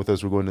should come with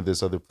us. We're going to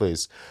this other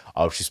place."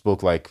 She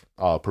spoke like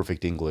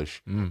perfect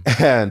English,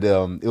 and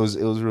it was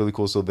really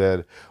cool. So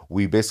then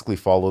we basically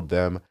followed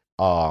them.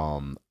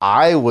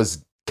 I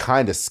was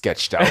kind of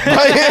sketched out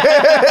by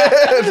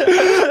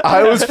it.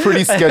 I was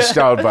pretty sketched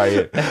out by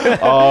it.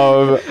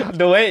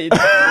 The way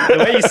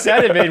you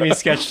said it made me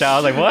sketched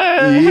out. Like,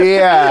 what?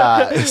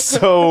 Yeah.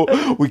 So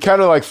we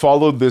kind of like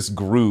followed this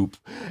group,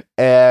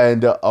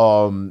 and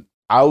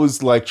I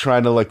was like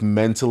trying to like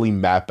mentally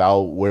map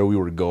out where we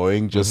were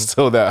going just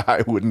so that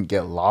I wouldn't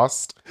get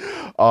lost.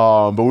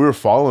 But we were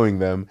following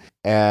them,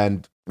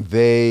 and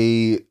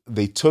they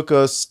took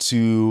us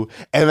to,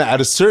 and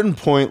at a certain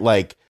point,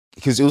 like,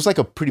 because it was like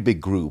a pretty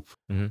big group,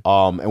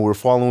 and we're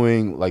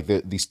following like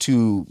these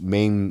two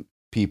main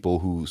people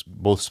who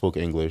both spoke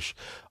English.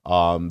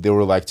 They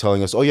were like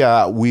telling us, "Oh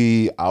yeah,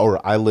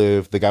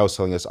 the guy was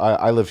telling us,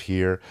 I live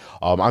here.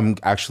 I'm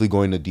actually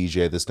going to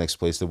DJ at this next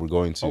place that we're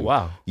going to." Oh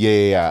wow.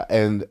 Yeah.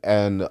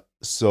 And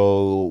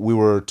so we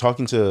were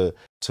talking to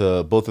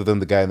to both of them,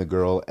 the guy and the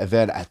girl. And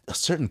then at a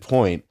certain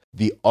point,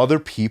 the other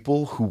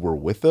people who were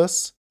with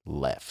us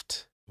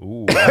left.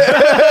 Ooh.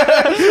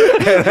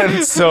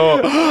 And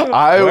so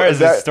where is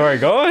this story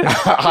going?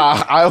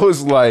 I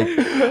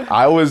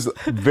was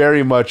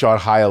very much on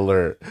high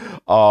alert.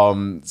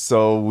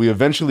 So we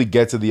eventually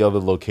get to the other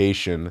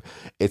location.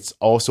 It's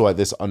also at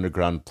this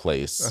underground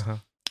place. Uh-huh.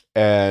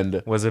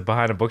 And was it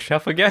behind a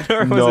bookshelf again?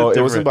 Or no, it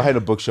wasn't behind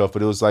a bookshelf,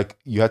 but it was like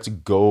you had to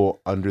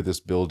go under this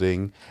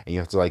building and you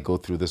have to like go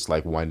through this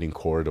like winding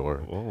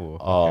corridor. Oh,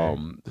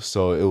 okay.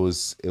 So it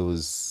was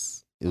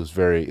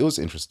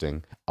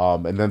interesting.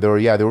 And then there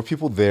were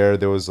people there.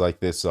 There was like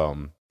this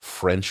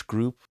French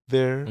group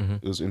there. Mm-hmm.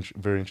 It was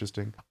very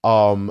interesting.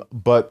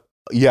 But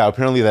yeah,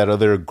 apparently that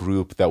other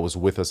group that was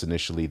with us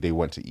initially, they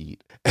went to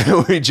eat.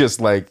 And we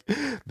just like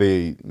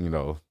they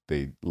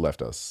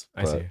left us.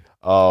 I see.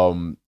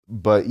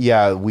 But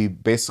yeah, we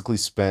basically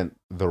spent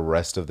the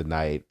rest of the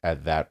night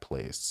at that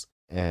place.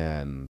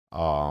 And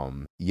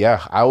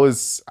yeah, I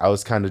was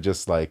kind of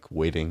just like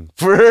waiting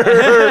for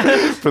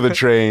for the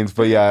trains.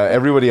 But yeah,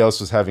 everybody else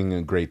was having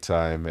a great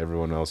time.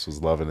 Everyone else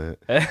was loving it.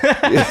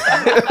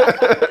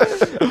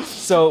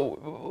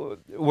 So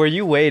were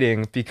you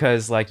waiting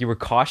because like you were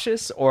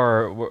cautious,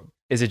 or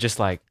is it just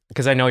like,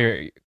 because I know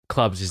your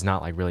clubs is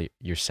not like really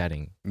your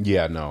setting?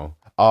 Yeah, no.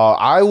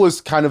 I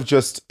was kind of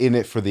just in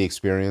it for the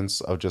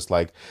experience of just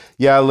like,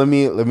 yeah, let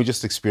me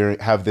just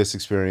have this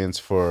experience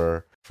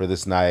for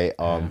this night.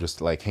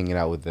 Just like hanging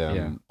out with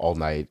them all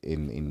night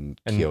in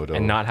Kyoto,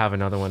 and not have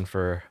another one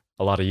for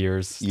a lot of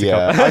years.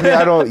 Yeah, I mean,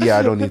 I don't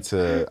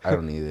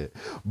need it.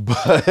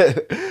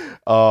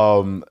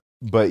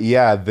 But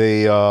yeah,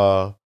 they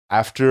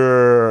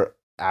after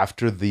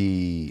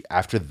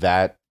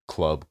that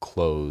club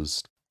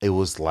closed, it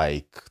was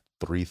like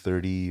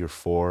 3:30 or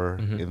 4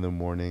 in the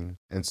morning.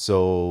 And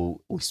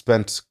so we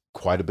spent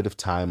quite a bit of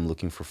time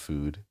looking for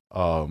food,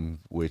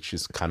 which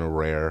is kind of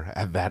rare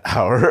at that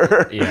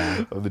hour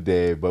of the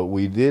day. But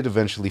we did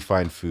eventually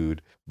find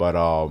food. But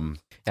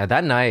yeah,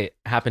 that night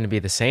happened to be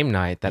the same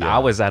night that I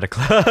was at a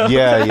club.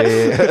 Yeah.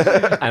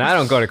 And I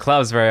don't go to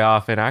clubs very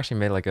often. I actually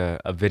made like a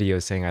video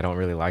saying I don't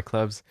really like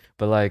clubs.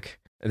 But like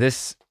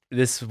this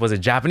was a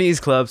Japanese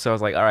club, so I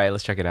was like, all right,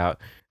 let's check it out.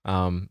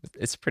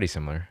 It's pretty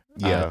similar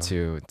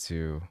to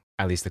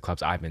at least the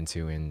clubs I've been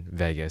to in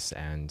Vegas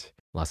and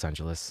Los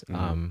Angeles.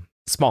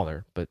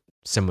 Smaller, but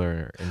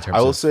similar in terms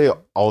I will say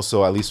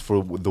also, at least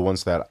for the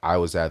ones that I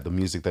was at, the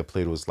music that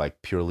played was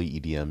like purely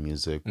EDM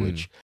music,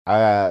 which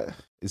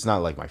it's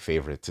not like my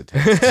favorite to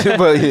taste,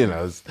 but you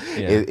know,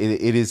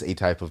 it is a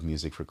type of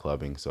music for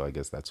clubbing. So I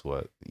guess that's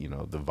what, you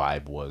know, the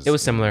vibe was. It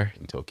was similar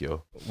in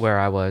Tokyo where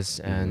I was.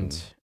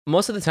 And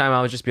most of the time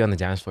I would just be on the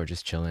dance floor,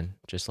 just chilling,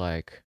 just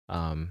like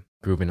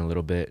grooving a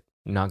little bit.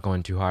 Not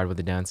going too hard with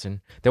the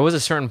dancing. There was a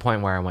certain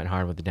point where I went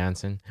hard with the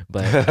dancing,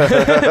 but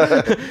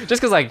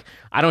just because like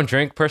I don't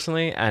drink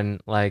personally,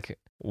 and like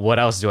what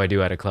else do I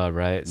do at a club,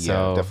 right? Yeah,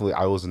 so definitely,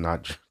 I was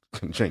not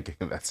drinking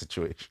in that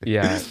situation.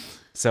 Yeah,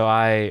 so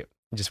I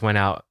just went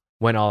all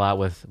out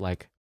with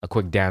like a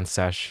quick dance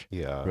sesh.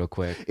 Yeah, real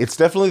quick. It's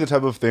definitely the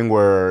type of thing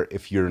where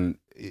if you're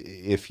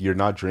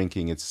not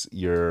drinking,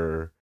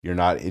 you're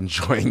not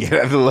enjoying it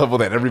at the level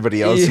that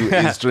everybody else who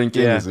is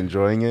drinking is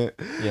enjoying it.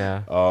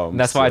 Yeah.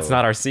 That's why it's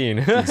not our scene.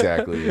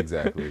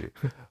 Exactly.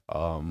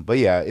 But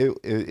yeah,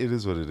 it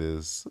is what it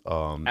is.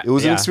 It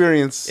was an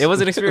experience. It was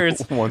an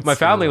experience. My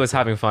family was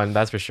having fun,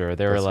 that's for sure.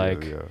 They were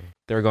like,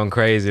 they were going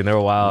crazy and they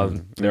were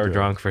wild. They were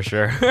drunk for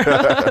sure.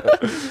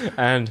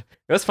 And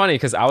it was funny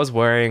because I was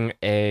wearing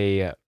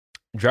a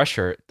dress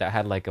shirt that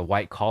had like a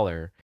white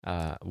collar,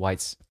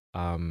 what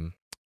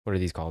are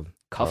these called?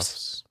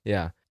 Cuffs.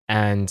 Yeah.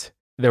 And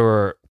there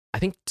were, I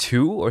think,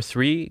 2 or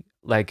 3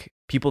 like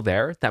people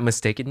there that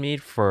mistaken me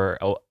for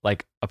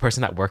like a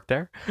person that worked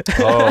there.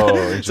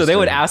 Oh, so they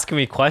would ask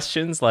me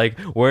questions like,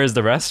 "Where's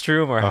the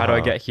restroom?" or "How do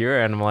I get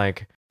here?" And I'm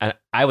like, and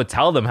I would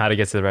tell them how to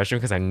get to the restroom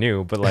because I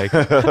knew. But like,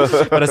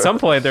 but at some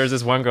point there was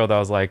this one girl that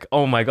was like,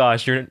 "Oh my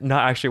gosh, you're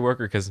not actually a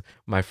worker," because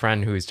my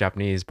friend who's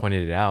Japanese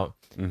pointed it out.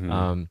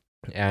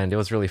 And it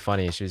was really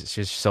funny. She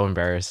was so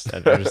embarrassed,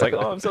 and I'm just like,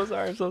 "Oh, I'm so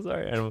sorry.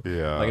 And I'm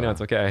like, "No,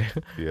 it's okay."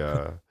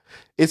 Yeah.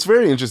 It's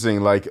very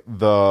interesting. Like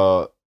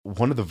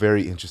one of the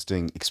very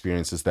interesting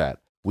experiences that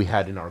we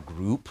had in our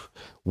group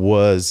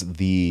was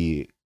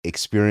the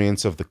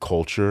experience of the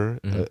culture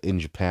in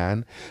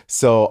Japan.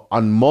 So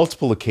on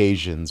multiple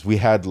occasions, we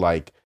had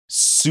like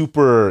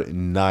super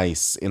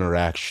nice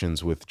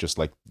interactions with just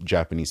like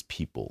Japanese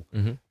people.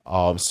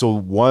 So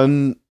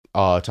one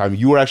time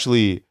you were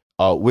actually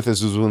with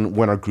us was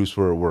when our groups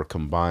were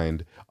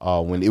combined,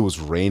 when it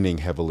was raining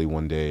heavily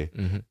one day,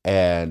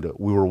 and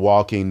we were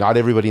walking. Not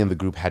everybody in the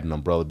group had an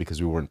umbrella because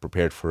we weren't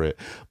prepared for it.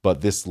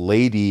 But this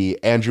lady,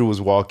 Andrew,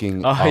 was walking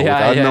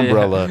without an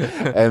umbrella,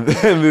 and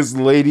then this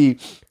lady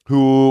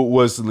who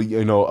was,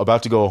 you know,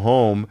 about to go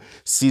home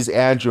sees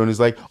Andrew and is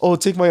like, "Oh,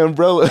 take my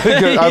umbrella.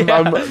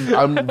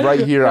 I'm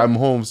right here. I'm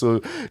home.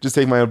 So just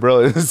take my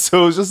umbrella."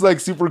 So it's just like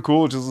super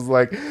cool. Just was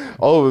like,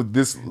 oh,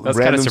 this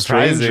random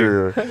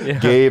stranger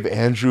gave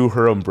Andrew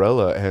her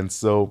umbrella, and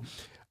so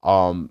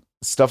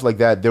stuff like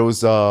that. There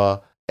was an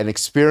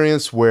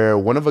experience where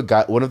one of the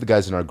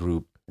guys in our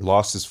group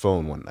lost his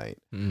phone one night.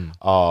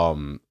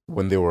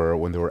 When they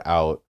were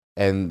out,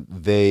 and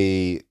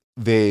he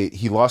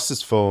lost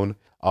his phone.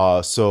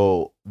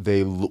 So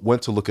they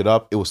went to look it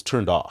up. It was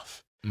turned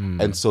off.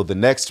 And so the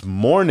next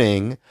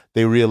morning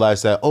they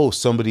realized that,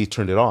 somebody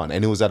turned it on,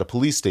 and it was at a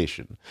police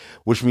station,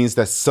 which means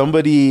that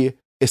somebody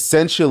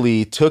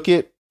essentially took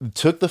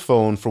the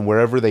phone from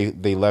wherever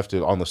they left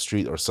it on the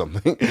street or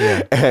something,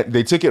 and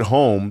they took it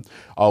home,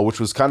 which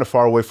was kind of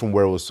far away from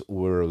where it was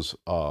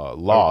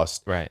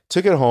lost. Right.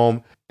 Took it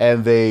home,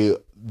 and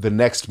the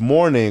next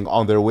morning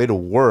on their way to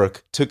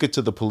work, took it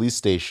to the police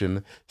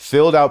station,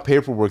 filled out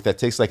paperwork that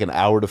takes like an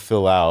hour to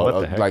fill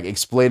out, like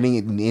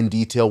explaining in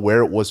detail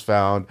where it was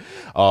found,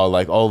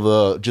 like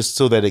just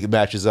so that it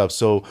matches up.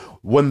 So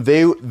when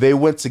they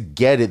went to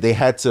get it, they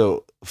had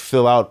to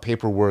fill out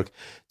paperwork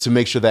to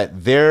make sure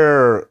that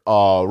their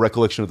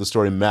recollection of the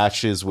story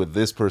matches with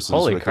this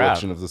person's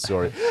recollection of the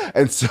story.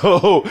 And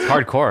so it's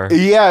hardcore.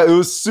 Yeah, it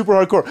was super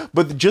hardcore.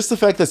 But just the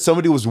fact that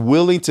somebody was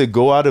willing to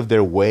go out of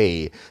their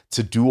way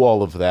to do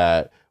all of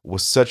that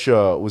was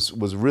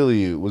was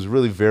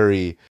really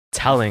very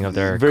telling of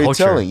their very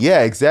culture. Telling.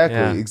 Yeah,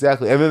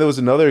 exactly. And then there was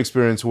another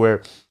experience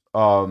where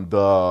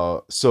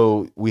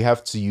so we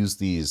have to use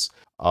these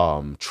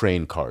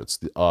train cards,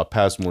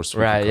 Passmore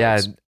Suica cards.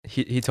 Yeah.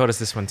 He told us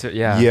this one too.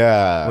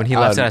 Yeah. When he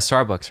left it at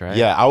Starbucks, right?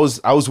 Yeah, I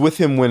was with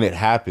him when it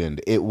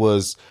happened. It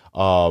was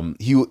one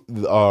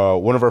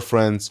of our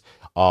friends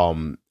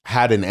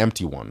had an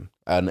empty one,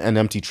 an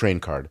empty train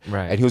card.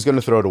 Right. And he was going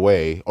to throw it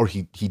away, or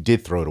he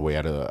did throw it away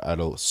at a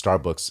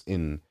Starbucks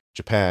in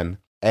Japan.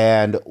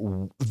 And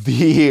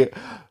the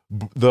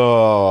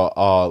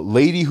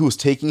lady who was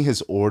taking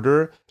his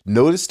order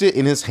noticed it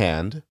in his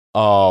hand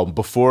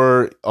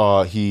before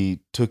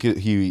he took it.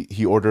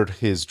 He ordered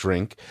his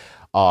drink.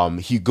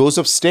 He goes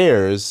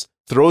upstairs,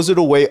 throws it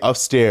away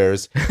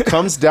upstairs,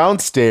 comes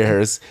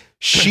downstairs.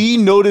 She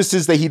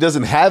notices that he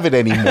doesn't have it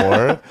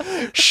anymore.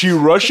 She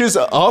rushes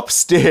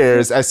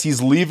upstairs as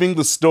he's leaving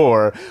the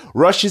store,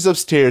 rushes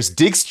upstairs,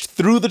 digs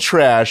through the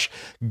trash,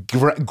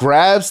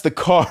 grabs the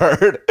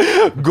card,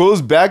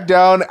 goes back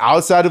down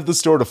outside of the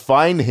store to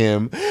find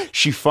him.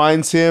 She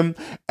finds him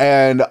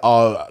and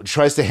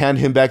tries to hand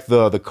him back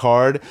the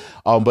card,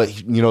 but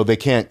they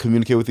can't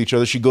communicate with each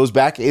other. She goes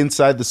back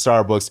inside the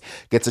Starbucks,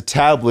 gets a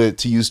tablet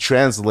to use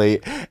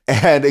Translate,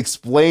 and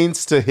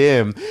explains to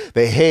him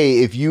that,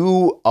 hey, if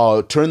you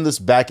turn this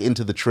back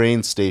into the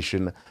train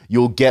station,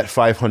 you'll get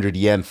 500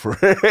 yen for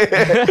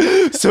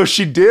it. So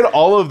she did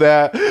all of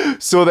that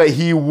so that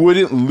he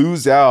wouldn't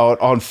lose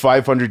out on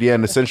 500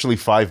 yen, essentially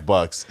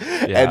 $5.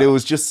 Yeah. And it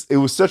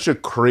was such a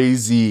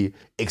crazy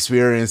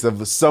experience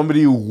of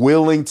somebody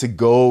willing to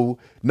go,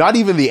 not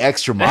even the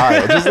extra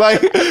mile, just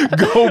like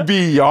go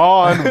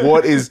beyond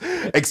what is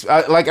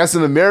like, as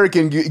an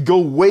American, you go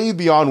way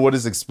beyond what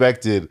is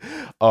expected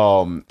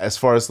as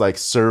far as like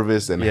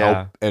service and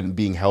help and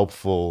being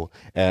helpful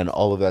and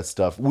all of that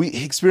stuff. We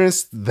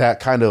experienced that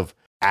kind of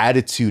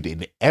attitude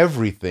in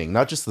everything,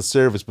 not just the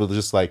service, but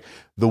just like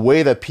the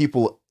way that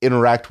people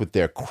interact with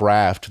their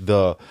craft,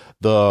 the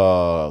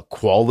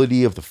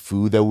quality of the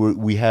food that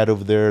we had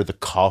over there, the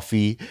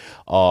coffee,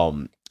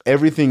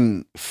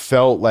 everything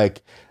felt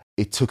like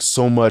it took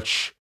so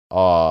much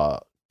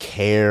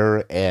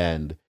care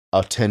and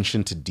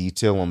attention to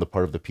detail on the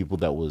part of the people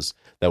that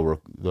were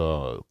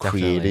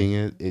creating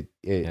it.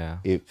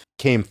 It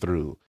came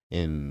through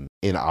in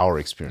our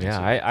experience. Yeah,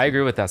 I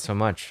agree with that so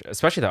much,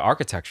 especially the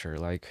architecture.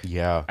 Like,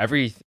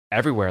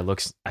 everywhere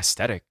looks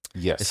aesthetic.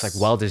 Yes, it's like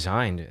well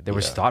designed. There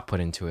was thought put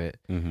into it.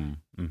 Mm-hmm.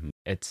 Mm-hmm.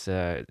 It's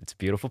a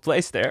beautiful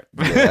place there.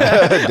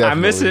 Yeah, I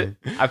miss it.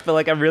 I feel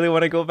like I really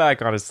want to go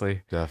back,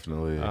 honestly.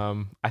 Definitely.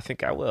 I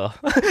think I will.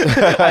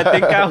 I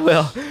think I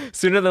will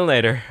sooner than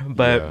later.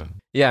 But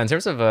yeah, in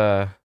terms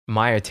of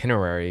my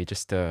itinerary,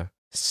 just to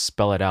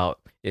spell it out,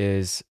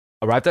 is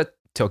arrived at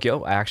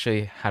Tokyo. I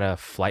actually had a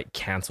flight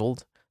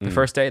canceled the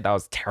first day. That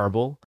was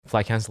terrible.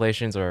 Flight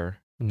cancellations are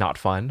not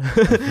fun.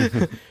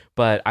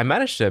 But I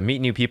managed to meet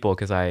new people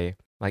because I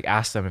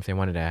asked them if they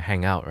wanted to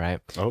hang out, right?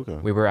 Okay.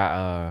 We were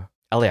at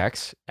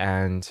LAX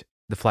and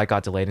the flight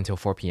got delayed until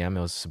 4 p.m.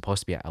 It was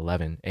supposed to be at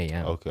 11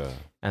 a.m. Okay.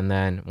 And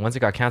then once it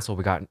got canceled,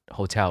 we got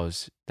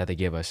hotels that they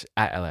gave us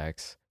at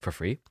LAX for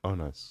free. Oh,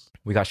 nice.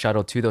 We got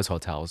shuttled to those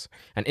hotels.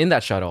 And in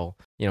that shuttle,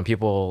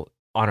 people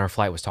on our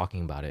flight was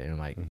talking about it. And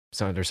like,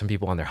 so there's some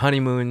people on their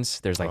honeymoons.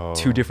 There's like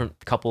 2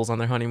 different couples on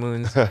their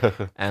honeymoons.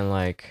 And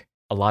like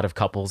a lot of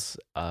couples,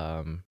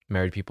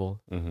 married people.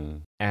 Mm-hmm.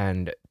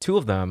 And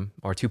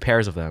 2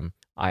 pairs of them,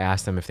 I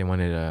asked them if they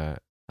wanted to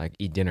like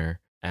eat dinner.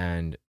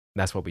 And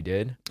that's what we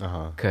did.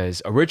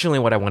 Because originally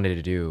what I wanted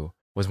to do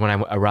was when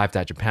I arrived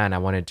at Japan, I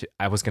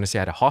was going to stay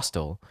at a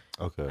hostel.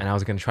 Okay. And I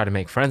was going to try to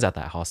make friends at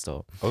that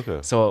hostel. Okay.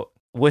 So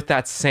with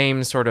that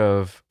same sort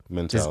of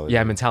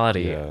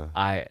mentality.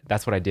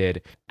 That's what I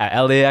did at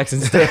LAX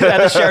instead at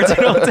the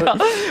Sheraton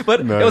Hotel.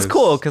 But nice. It was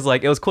cool because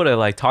like it was cool to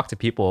like talk to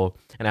people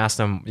and ask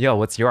them, yo,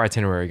 what's your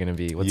itinerary going to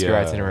be? What's your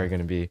itinerary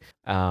going to be?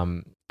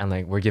 And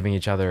like we're giving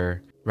each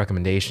other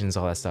recommendations,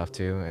 all that stuff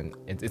too, and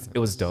it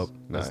was dope.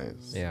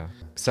 Nice. Yeah.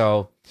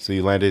 So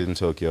you landed in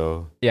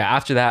Tokyo. Yeah.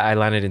 After that, I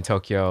landed in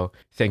Tokyo.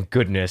 Thank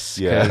goodness.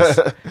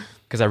 Yeah.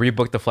 Because I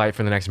rebooked the flight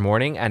for the next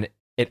morning, and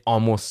it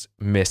almost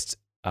missed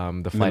the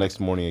flight. The next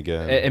morning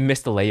again. It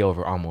missed the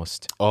layover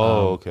almost.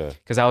 Oh, okay.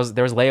 Because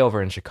there was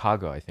layover in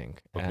Chicago, I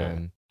think.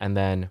 Okay. And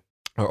then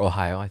or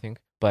Ohio, I think.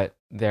 But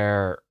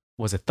there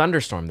was a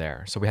thunderstorm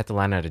there, so we had to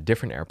land at a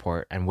different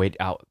airport and wait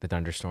out the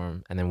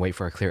thunderstorm and then wait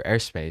for a clear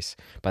airspace.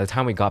 By the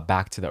time we got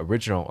back to the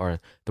original, or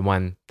the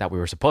one that we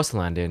were supposed to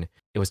land in,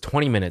 it was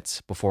 20 minutes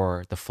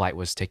before the flight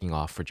was taking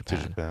off for Japan.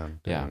 To Japan.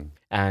 Yeah.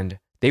 And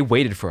they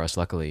waited for us,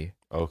 luckily.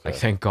 Okay. Like,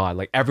 thank God.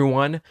 Like,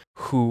 everyone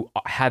who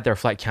had their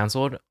flight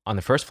canceled on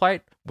the first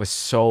flight was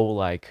so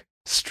like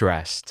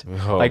stressed.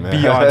 Oh, like, man.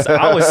 beyond.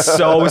 I was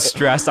so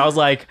stressed. I was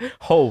like,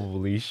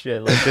 holy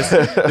shit. Like,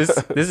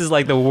 this is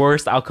like the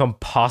worst outcome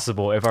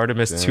possible if I were to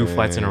miss 2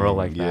 flights in a row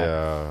like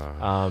that.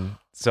 Yeah.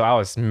 So I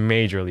was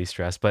majorly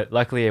stressed, but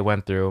luckily it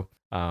went through.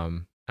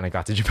 And I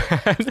got to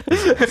Japan.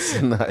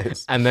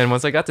 Nice. And then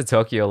once I got to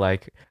Tokyo,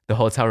 like, the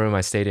hotel room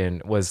I stayed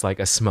in was like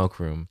a smoke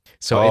room.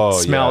 So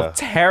it smelled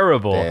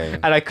terrible.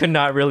 Dang. And I could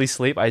not really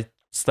sleep. I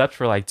slept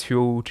for like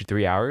 2 to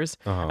 3 hours.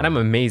 And I'm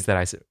amazed that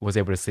I was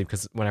able to sleep,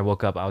 because when I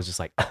woke up, I was just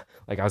like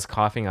I was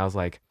coughing. I was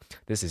like,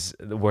 this is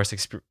the worst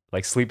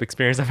sleep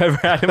experience I've ever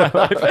had in my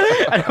life.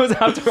 And it was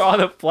after all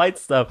the flight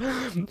stuff.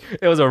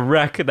 It was a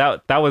wreck.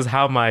 That was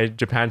how my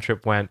Japan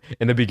trip went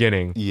in the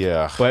beginning.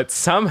 Yeah. But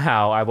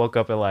somehow I woke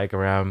up at like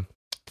around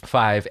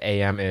 5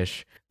 a.m.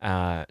 ish.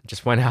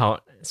 Just went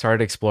out,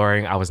 started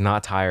exploring. I was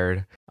not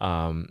tired.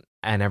 And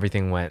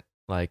everything went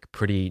like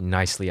pretty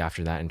nicely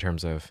after that in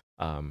terms of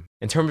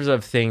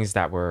things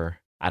that were,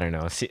 I don't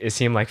know, it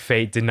seemed like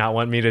fate did not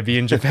want me to be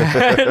in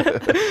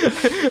Japan.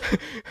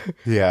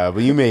 Yeah,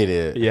 but you made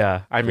it.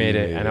 Yeah, I made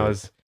it, and I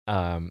was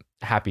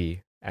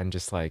happy and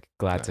just like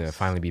glad to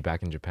finally be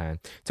back in Japan.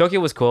 Tokyo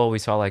was cool. We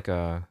saw like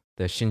the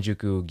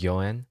Shinjuku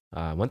Gyoen.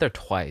 Went there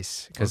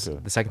twice, because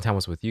the second time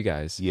was with you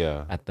guys.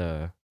 Yeah. At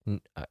the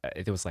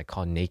it was like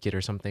called Naked or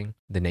something.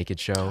 The Naked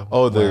Show.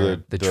 Oh,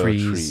 the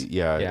trees. Tree.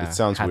 Yeah, it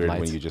sounds weird lights.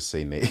 when you just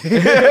say naked.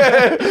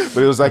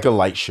 But it was like a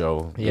light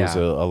show. Yeah. It was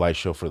a light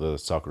show for the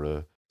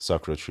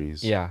sakura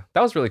trees. Yeah,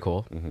 that was really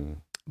cool. Mm-hmm.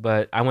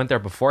 But I went there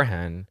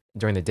beforehand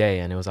during the day,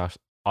 and it was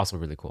also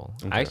really cool.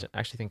 Okay. I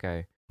actually think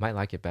I might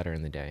like it better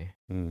in the day.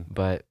 Mm.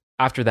 But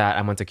after that,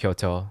 I went to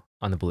Kyoto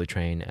on the bullet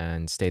train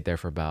and stayed there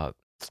for about,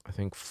 I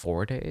think,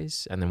 4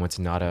 days, and then went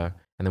to Nara,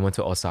 and then went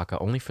to Osaka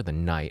only for the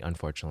night,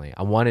 unfortunately.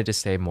 I wanted to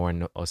stay more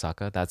in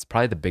Osaka. That's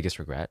probably the biggest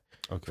regret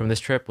from this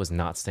trip, was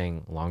not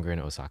staying longer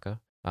in Osaka.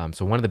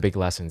 So one of the big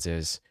lessons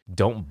is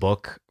don't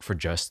book for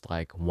just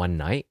like one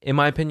night, in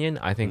my opinion.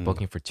 I think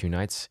booking for 2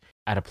 nights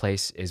at a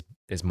place is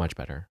much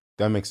better.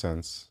 That makes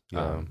sense.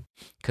 Yeah.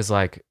 Because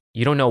like,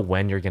 you don't know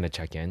when you're going to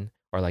check in,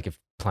 or like if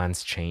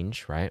plans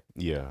change, right?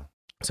 Yeah.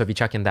 So if you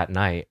check in that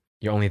night,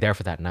 you're only there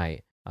for that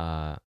night.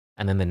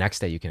 And then the next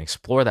day you can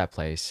explore that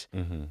place,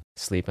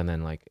 sleep, and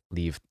then like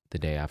leave the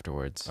day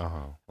afterwards.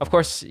 Of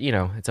course, you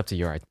know, it's up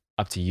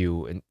to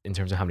you in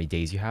terms of how many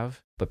days you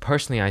have. But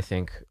personally, I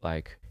think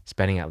like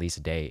spending at least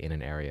a day in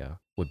an area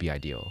would be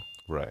ideal.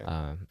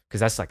 Right. Because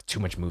that's like too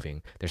much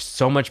moving. There's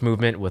so much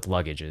movement with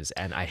luggages,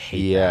 and I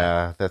hate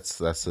that.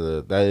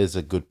 Yeah, that is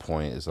a good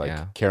point. Is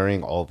like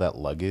carrying all that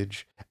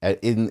luggage.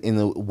 In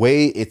a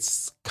way,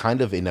 it's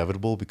kind of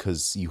inevitable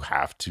because you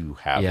have to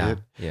have it.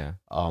 Yeah.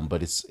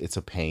 But it's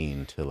a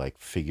pain to like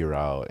figure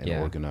out and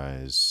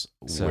organize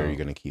where you're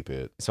gonna keep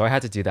it. So I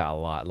had to do that a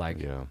lot. Like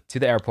to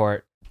the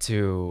airport,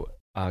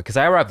 because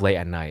I arrived late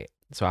at night.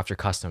 So after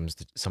customs,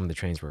 some of the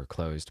trains were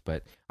closed,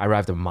 but I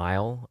arrived a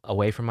mile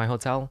away from my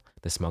hotel,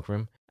 the smoke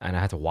room, and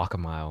I had to walk a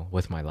mile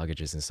with my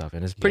luggages and stuff.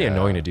 And it's pretty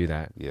annoying to do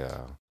that.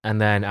 Yeah.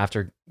 And then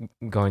after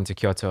going to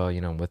Kyoto,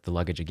 you know, with the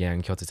luggage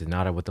again, Kyoto to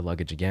Nara with the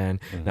luggage again,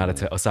 Nara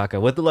to Osaka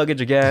with the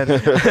luggage again,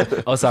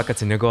 Osaka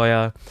to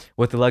Nagoya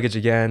with the luggage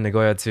again,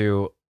 Nagoya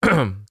to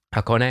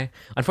Hakone.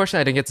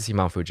 Unfortunately, I didn't get to see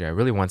Mount Fuji. I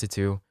really wanted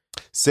to.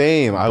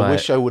 Same. I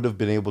wish I would have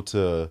been able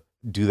to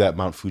do that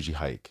Mount Fuji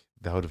hike.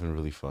 That would have been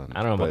really fun.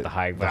 I don't know about the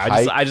hike, but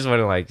I just want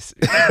to like.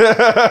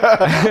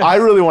 I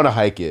really want to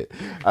hike it.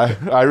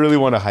 I really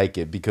want to hike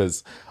it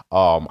because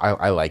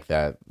I like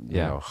that, you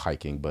know,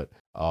 hiking. But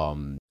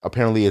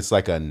apparently it's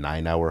like a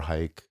 9-hour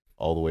hike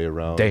all the way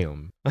around.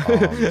 Damn.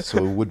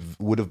 So it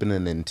would have been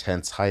an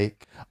intense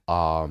hike.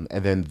 And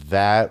then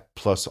that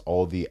plus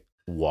all the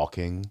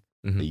walking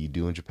that you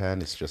do in Japan,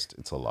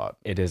 it's a lot.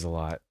 It is a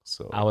lot.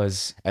 So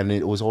and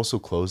it was also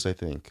closed, I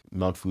think.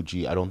 Mount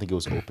Fuji, I don't think it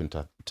was open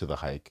to the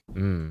hike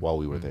while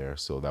we were there.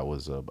 So that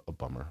was a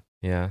bummer.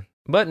 Yeah.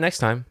 But next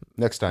time.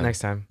 Next time.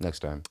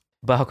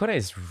 But Hakone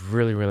is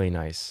really, really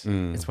nice.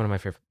 It's one of my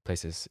favorite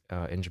places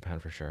in Japan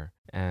for sure.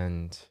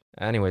 And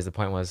anyways, the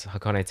point was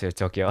Hakone to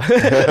Tokyo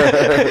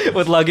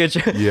with luggage.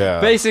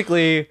 Yeah.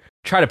 Basically,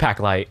 try to pack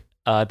light.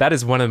 That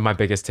is one of my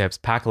biggest tips.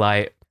 Pack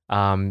light.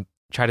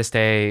 Try to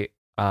stay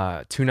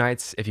 2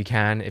 nights if you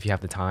can, if you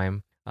have the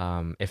time.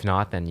 If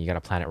not, then you got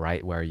to plan it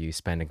right where you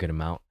spend a good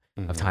amount.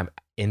 of time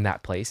in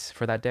that place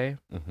for that day.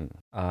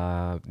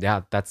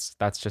 Yeah, that's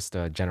just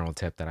a general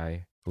tip that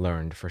I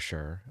learned for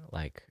sure.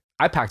 Like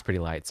I packed pretty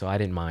light, so I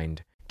didn't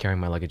mind carrying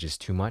my luggages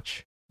too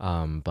much.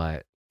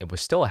 But it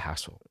was still a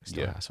hassle.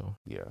 A hassle.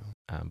 Yeah.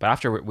 But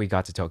after we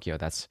got to Tokyo,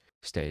 that's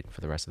stayed for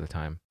the rest of the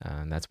time,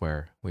 and that's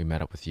where we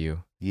met up with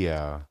you.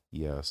 Yeah.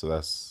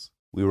 So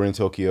we were in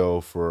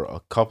Tokyo for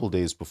a couple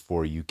days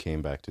before you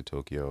came back to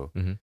Tokyo,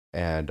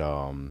 and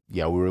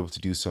we were able to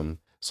do some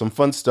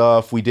fun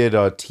stuff. We did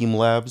team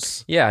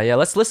labs. Yeah.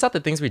 Let's list out the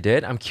things we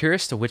did. I'm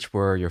curious to which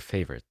were your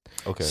favorite.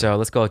 Okay. So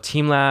let's go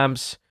team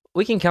labs.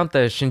 We can count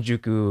the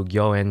Shinjuku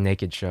Gyoen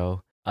Naked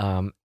Show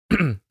in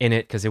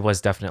it because it was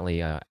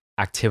definitely a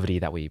activity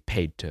that we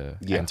paid to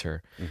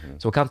enter.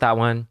 So we'll count that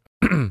one.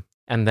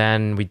 And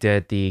then we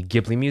did the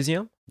Ghibli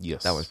Museum.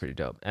 Yes. That was pretty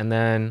dope. And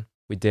then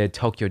we did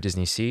Tokyo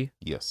Disney Sea.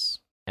 Yes.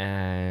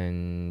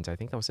 And I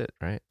think that was it,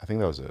 right? I think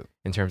that was it.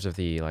 In terms of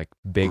the like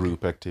big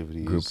group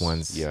activities, group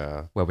ones,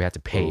 yeah, where we had to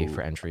pay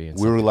for entry. And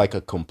we were like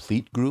a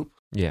complete group,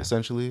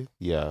 essentially.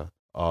 Yeah.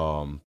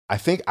 I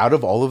think out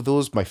of all of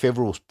those, my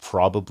favorite was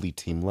probably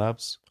Team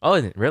Labs.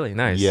 Oh, really?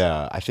 Nice.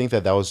 Yeah, I think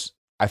that was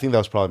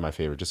probably my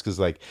favorite, just because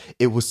like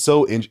it was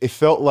so. It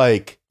felt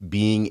like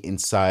being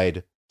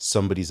inside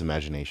somebody's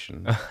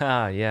imagination.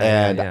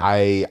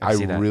 I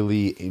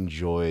really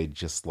enjoyed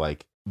just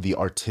like the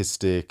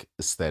artistic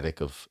aesthetic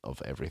of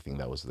everything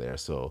that was there.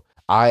 So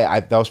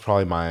that was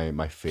probably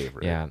my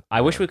favorite. Yeah,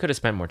 I wish we could have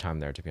spent more time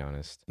there, to be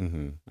honest.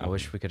 I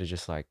wish we could have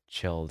just like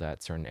chilled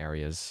at certain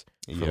areas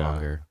for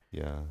longer.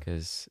 Yeah,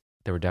 because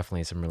there were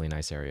definitely some really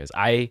nice areas.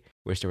 I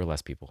wish there were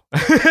less people.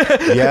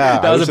 Yeah,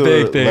 that was a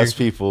big thing. Less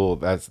people.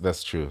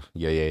 That's true.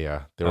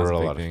 Yeah. There were a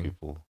lot of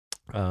people.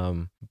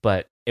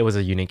 But it was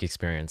a unique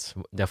experience.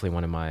 Definitely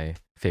one of my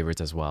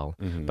favorites as well.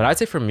 But I'd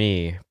say for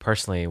me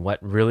personally, what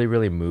really,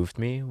 really moved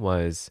me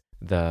was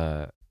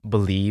the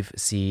Believe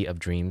Sea of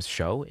Dreams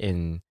show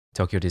in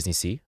Tokyo Disney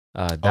Sea.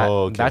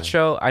 That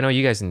show, I know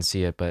you guys didn't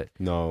see it, but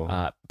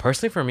no.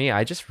 Personally for me,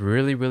 I just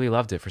really, really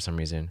loved it for some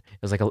reason.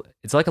 It's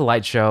like a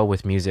light show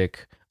with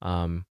music.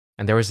 And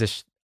there was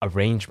this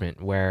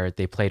arrangement where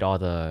they played all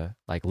the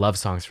like love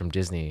songs from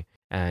Disney,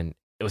 and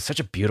it was such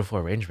a beautiful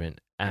arrangement.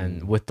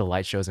 And with the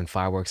light shows and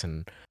fireworks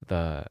and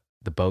the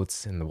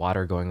boats and the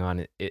water going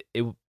on, it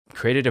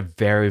created a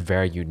very,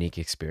 very unique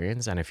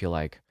experience. And I feel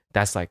like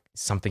that's like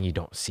something you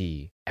don't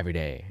see every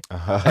day.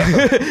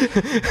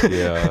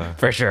 Yeah,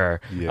 for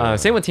sure. Yeah.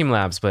 Same with Team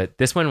Labs, but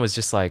this one was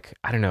just like,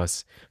 I don't know.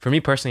 For me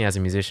personally, as a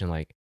musician,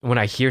 like when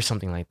I hear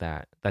something like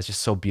that, that's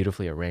just so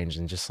beautifully arranged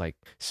and just like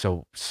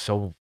so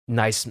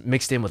nice,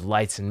 mixed in with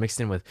lights and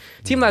mixed in with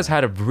Team Labs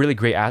had a really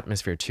great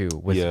atmosphere too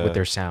with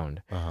their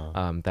sound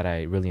that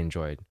I really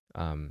enjoyed.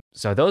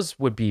 So those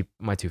would be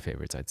my two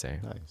favorites, I'd say.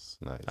 Nice.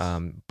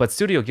 But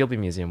Studio Ghibli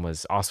Museum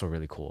was also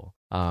really cool.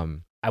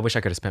 I wish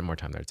I could have spent more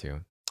time there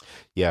too.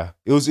 Yeah,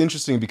 it was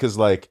interesting because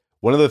like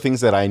one of the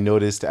things that I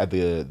noticed at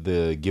the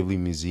Ghibli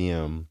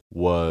Museum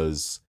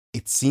was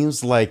it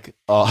seems like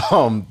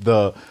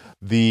the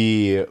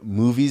Ghibli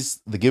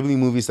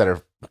movies that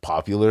are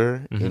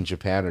popular in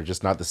Japan are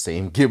just not the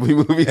same Ghibli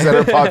movies that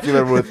are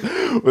popular with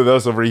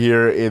us over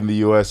here in the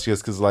US,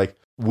 just because like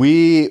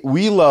we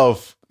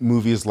love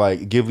movies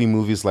like Ghibli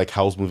movies like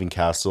Howl's Moving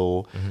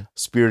Castle,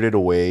 Spirited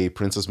Away,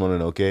 Princess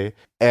Mononoke,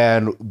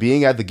 and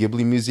being at the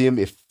Ghibli Museum,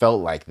 it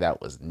felt like that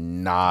was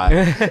not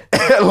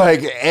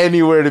like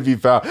anywhere to be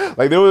found.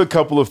 Like there were a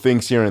couple of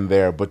things here and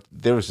there, but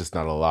there was just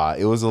not a lot.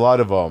 It was a lot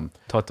of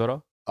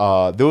Totoro.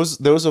 There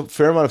was a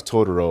fair amount of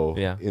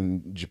Totoro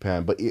in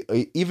Japan, but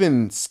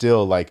even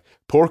still, like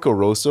Porco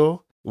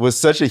Rosso was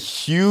such a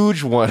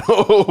huge one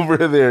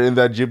over there in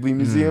that Ghibli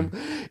Museum.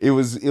 It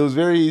was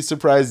very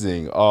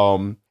surprising.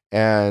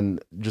 And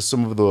just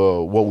some of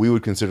what we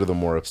would consider the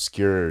more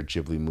obscure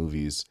Ghibli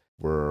movies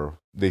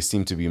they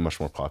seem to be much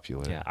more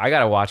popular. Yeah, I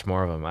gotta watch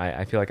more of them.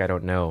 I feel like I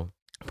don't know.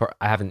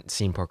 I haven't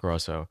seen Porco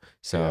Rosso,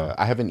 so yeah,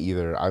 I haven't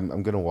either.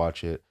 I'm gonna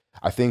watch it.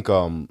 I think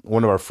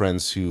one of our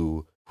friends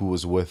who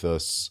was with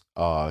us,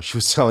 she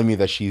was telling me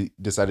that she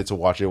decided to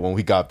watch it when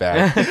we got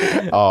back.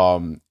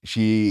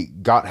 She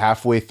got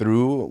halfway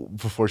through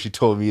before she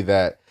told me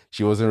that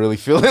she wasn't really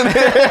feeling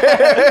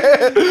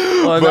it.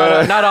 Well,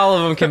 but, not all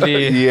of them can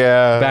be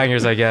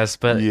bangers, I guess.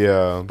 But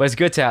it's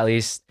good to at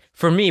least,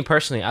 for me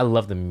personally, I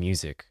love the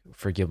music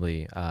for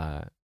Ghibli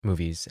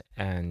movies,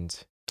 and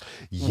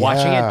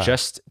watching it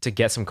just to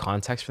get some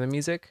context for the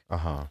music.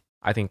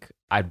 I think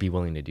I'd be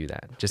willing to do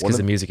that just because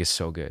the music is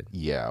so good.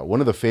 Yeah.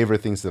 One of the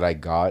favorite things that I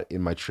got in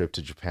my trip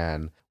to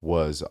Japan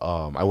was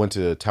I went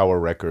to Tower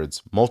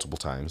Records multiple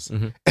times.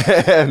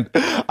 And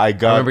I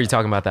remember you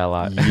talking about that a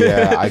lot.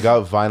 Yeah. I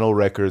got vinyl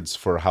records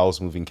for Howl's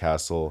Moving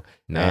Castle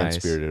and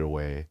Spirited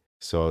Away.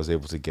 So I was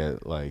able to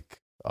get like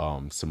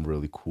some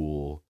really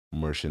cool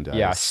merchandise.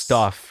 Yeah,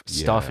 stuff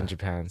in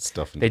Japan.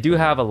 They do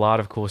have a lot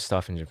of cool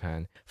stuff in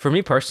Japan. For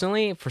me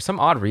personally, for some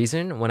odd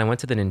reason, when I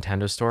went to the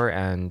Nintendo store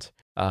and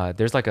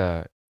there's like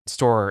a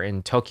store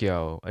in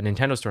Tokyo, a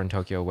Nintendo store in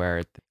Tokyo,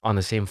 where on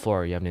the same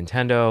floor you have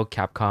Nintendo,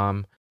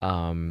 Capcom,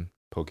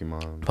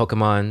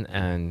 Pokemon,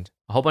 and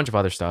a whole bunch of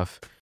other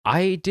stuff.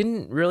 I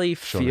didn't really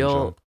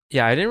feel.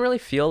 Yeah, I didn't really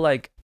feel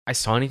like I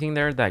saw anything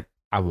there that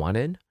I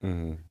wanted.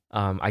 Mm-hmm.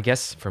 I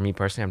guess for me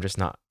personally, I'm just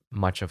not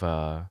much of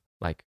a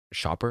like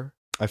shopper.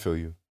 I feel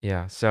you.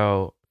 Yeah.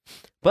 So,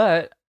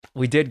 but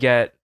we did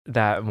get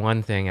that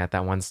one thing at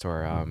that one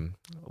store,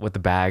 with the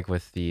bag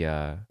with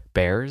the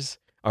bears.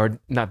 Or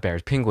not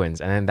bears, penguins,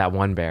 and then that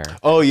one bear.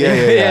 Oh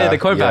yeah. The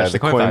coin pouch, the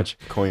coin pouch.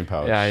 Coin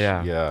pouch.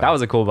 Yeah. That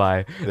was a cool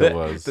buy. It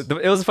was.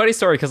 It was a funny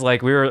story because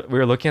like we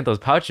were looking at those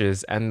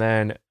pouches, and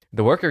then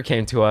the worker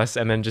came to us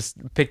and then just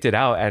picked it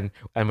out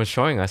and was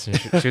showing us, and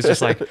she was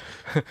just like,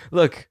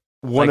 "Look,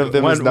 one of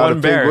them is not a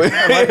penguin."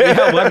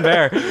 Yeah, one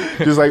bear.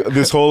 Just like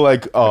this whole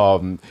like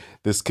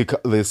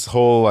this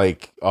whole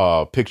like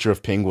picture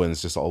of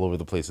penguins just all over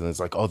the place, and it's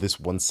like, oh, this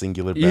one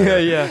singular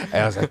bear. Yeah. And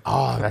I was like,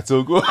 oh, that's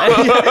so cool.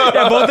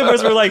 Yeah, both of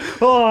us were like,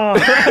 oh,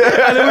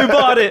 and then we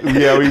bought it.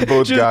 Yeah, we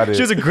both got it.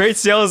 She was a great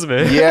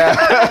salesman.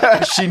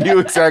 Yeah, she knew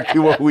exactly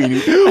what we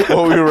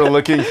were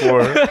looking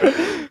for.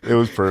 It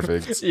was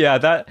perfect. Yeah,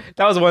 that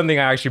was one thing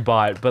I actually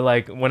bought. But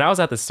like when I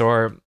was at the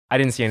store, I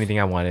didn't see anything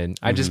I wanted.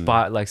 I just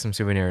bought like some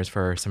souvenirs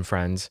for some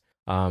friends.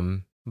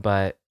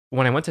 But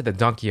when I went to the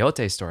Don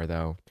Quijote store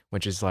though,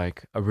 which is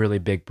like a really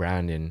big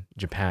brand in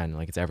Japan,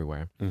 like it's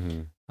everywhere,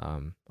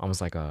 almost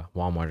like a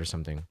Walmart or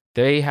something.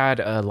 They had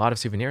a lot of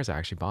souvenirs I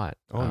actually bought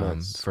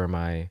nice. For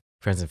my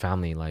friends and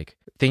family, like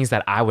things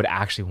that I would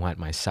actually want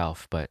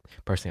myself, but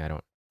personally I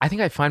don't. I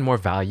think I find more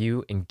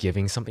value in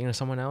giving something to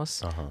someone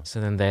else,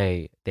 so then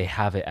they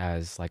have it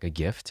as like a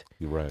gift.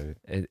 Right.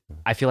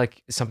 I feel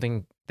like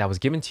something that was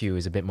given to you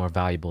is a bit more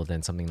valuable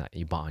than something that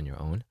you bought on your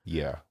own.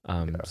 Yeah.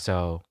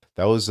 So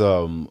that was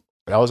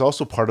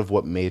also part of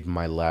what made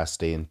my last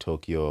day in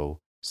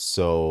Tokyo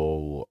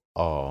so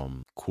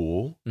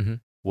cool,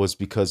 was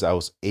because I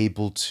was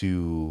able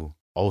to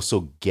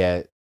also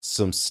get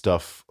some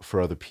stuff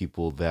for other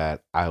people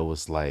that I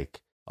was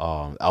like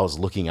I was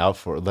looking out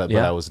for that,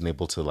 but I wasn't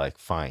able to like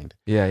find.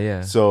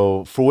 Yeah.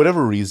 So for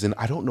whatever reason,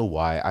 I don't know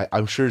why.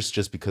 I'm sure it's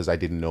just because I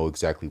didn't know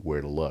exactly where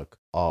to look.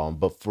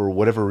 But for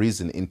whatever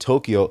reason in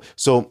Tokyo,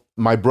 so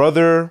my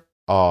brother,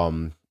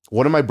 one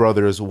of my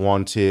brothers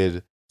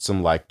wanted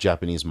some like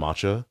Japanese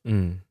matcha,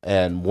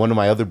 and one of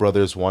my other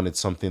brothers wanted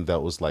something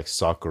that was like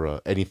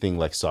sakura, anything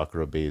like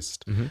sakura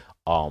based.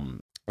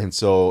 And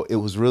so it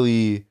was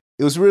really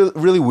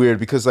weird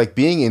because like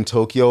being in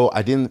Tokyo,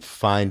 I didn't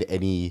find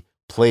any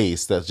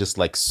place that just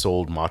like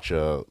sold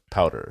matcha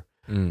powder.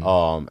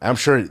 I'm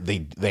sure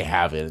they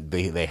have it,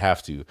 they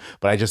have to,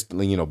 but I just,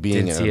 being an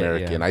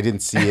American, I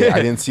didn't see it.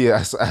 I didn't see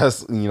it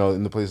as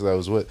in the place that I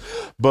was with.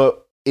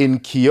 But in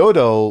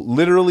Kyoto,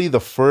 literally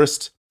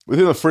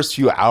within the first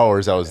few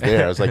hours I was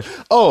there, I was like,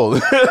 oh,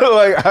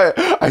 like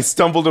I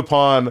stumbled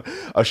upon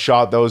a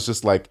shop that was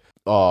just like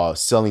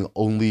selling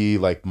only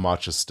like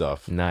matcha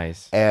stuff.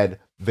 Nice. And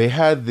they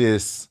had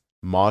this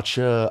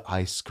matcha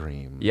ice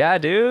cream. Yeah,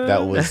 dude.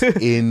 That was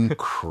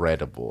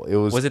incredible.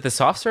 Was it the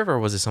soft serve or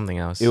was it something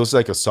else? It was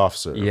like a soft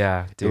serve.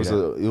 Yeah, dude.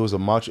 It was a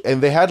matcha,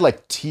 and they had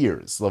like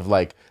tiers of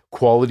like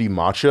quality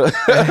matcha.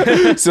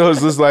 So it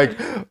was just like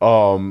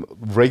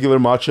regular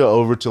matcha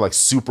over to like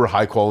super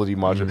high quality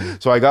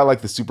matcha. So I got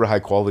like the super high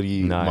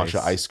quality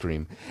matcha ice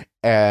cream,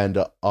 and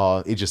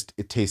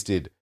it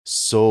tasted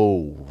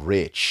so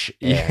rich.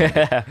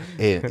 And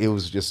it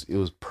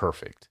was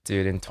perfect.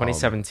 Dude, in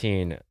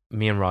 2017,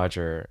 me and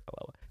Roger,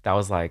 that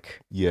was like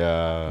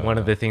one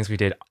of the things we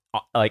did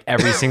like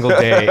every single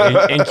day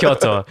in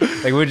Kyoto.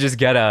 Like we would just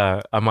get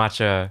a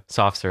matcha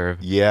soft serve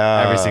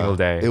every single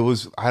day. It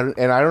was, I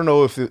don't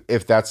know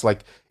if that's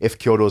like, if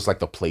Kyoto is like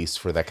the place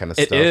for that kind of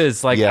stuff. It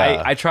is like,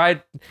 I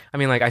tried, I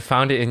mean like I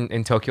found it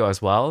in Tokyo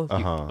as well.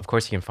 Of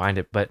course you can find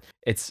it, but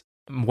it's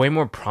way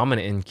more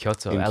prominent in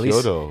Kyoto. At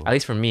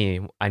least for me,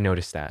 I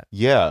noticed that.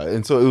 Yeah,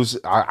 and so it was.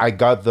 I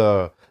got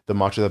the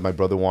matcha that my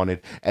brother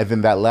wanted, and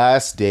then that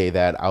last day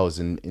that I was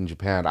in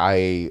Japan,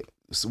 I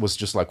was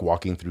just like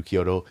walking through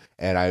Kyoto,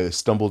 and I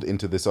stumbled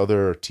into this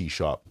other tea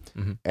shop,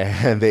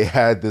 and they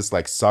had this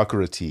like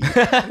sakura tea.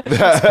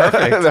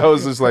 That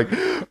was just like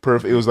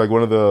perfect. It was like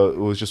it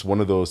was just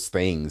one of those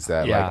things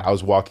that like I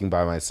was walking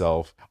by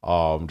myself,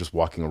 just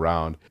walking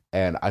around,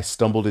 and I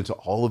stumbled into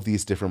all of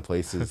these different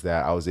places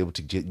that I was able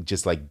to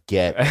just like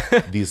get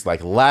these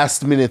like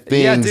last minute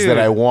things that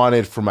I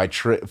wanted for my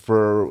trip,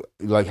 for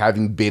like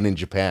having been in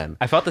Japan.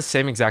 I felt the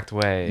same exact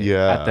way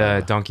at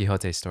the Don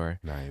Quijote store.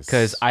 Nice.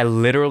 Because I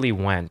literally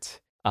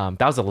went, that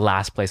was the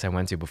last place I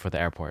went to before the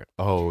airport.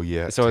 Oh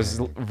yeah. So it was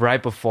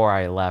right before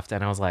I left,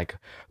 and I was like,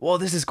 "Whoa,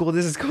 this is cool!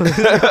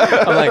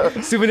 I'm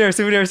like, souvenir.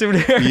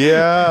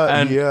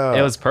 Yeah, and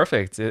it was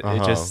perfect. It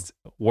just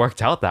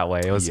worked out that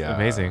way. It was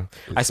amazing.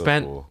 I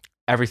spent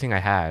everything I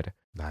had.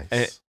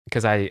 Nice.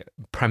 Because I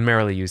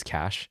primarily used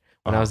cash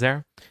when I was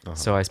there,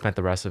 so I spent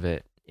the rest of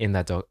it in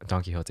that Don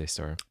Quijote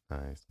store.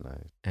 Nice.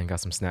 And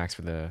got some snacks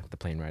for the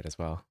plane ride as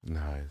well.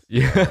 Nice.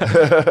 Yeah.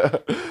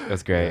 It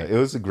was great. Yeah, it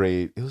was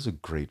a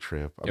great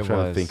trip. I'm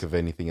trying to think of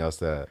anything else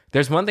that...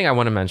 There's one thing I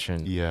want to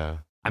mention. Yeah.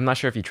 I'm not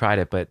sure if you tried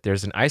it, but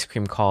there's an ice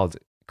cream called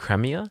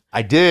Cremia?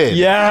 I did.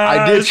 Yeah,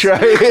 I did try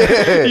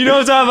it. You know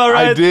what I'm talking about,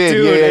 right? I did.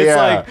 Dude, it's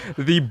like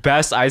the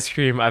best ice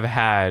cream I've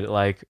had,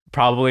 like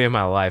probably in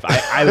my life.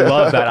 I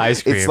love that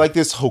ice cream. It's like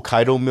this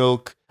Hokkaido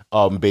milk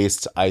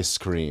based ice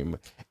cream,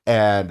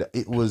 and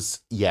it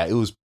was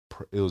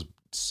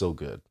so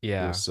good.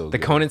 Yeah, it was so the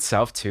good. cone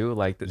itself too,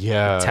 like the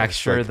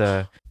texture,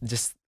 like,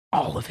 just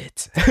all of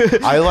it.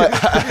 I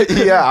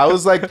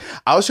was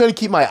trying to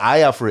keep my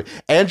eye out for it.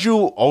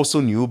 Andrew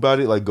also knew about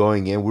it, like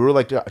going in. We were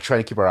like trying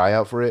to keep our eye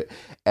out for it,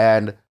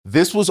 and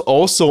this was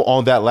also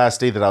on that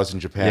last day that I was in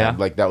Japan. Yeah.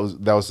 Like that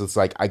was just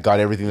like I got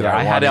everything that I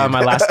wanted. I had it on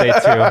my last day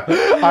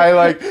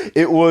too.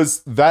 It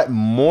was that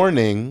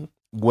morning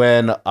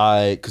when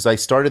because I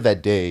started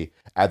that day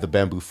at the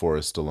bamboo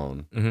forest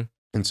alone,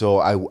 and so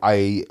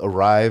I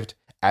arrived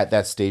at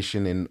that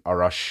station in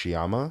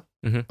Arashiyama.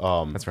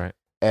 That's right.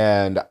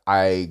 And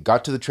I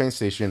got to the train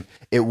station.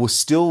 It was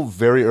still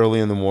very early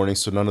in the morning,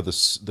 so none of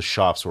the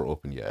shops were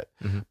open yet.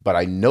 But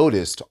I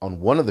noticed on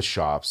one of the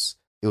shops,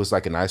 it was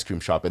like an ice cream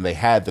shop, and they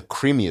had the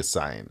Cremia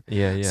sign.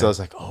 Yeah. So I was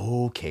like,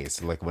 oh, okay.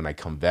 So like when I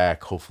come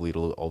back, hopefully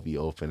it'll all be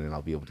open and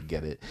I'll be able to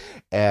get it.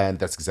 And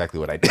that's exactly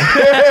what I did.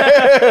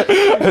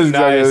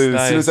 Nice.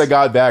 As soon as I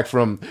got back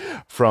from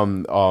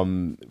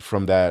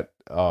that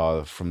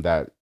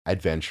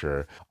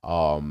adventure,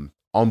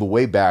 on the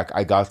way back,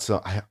 I got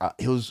some.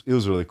 It was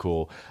really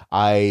cool.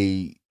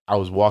 I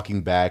was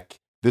walking back.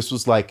 This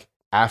was like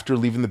after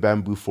leaving the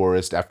bamboo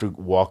forest, after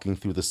walking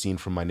through the scene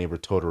from My Neighbor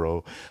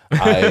Totoro.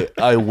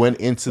 I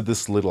went into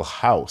this little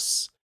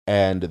house,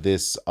 and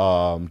this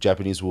old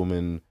Japanese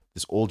woman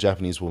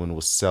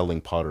was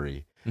selling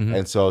pottery,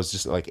 and so I was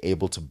just like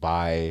able to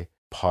buy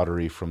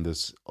pottery from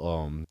this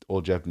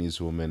old Japanese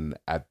woman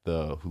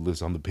who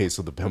lives on the base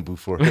of the bamboo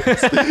forest.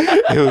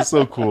 It was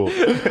so cool.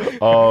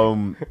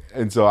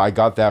 And so I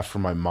got that for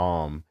my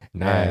mom.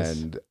 Nice.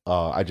 And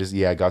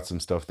I got some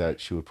stuff that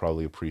she would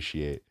probably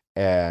appreciate.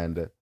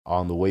 And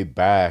on the way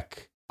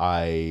back,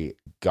 I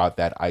got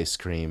that ice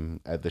cream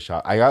at the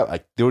shop.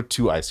 There were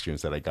 2 ice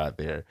creams that I got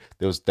there.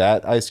 There was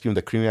that ice cream,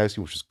 the creamy ice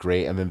cream, which was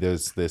great, and then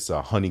there's this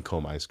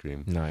honeycomb ice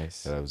cream.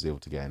 Nice. That I was able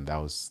to get, and that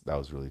was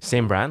really cool.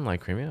 Same brand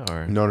like Cremia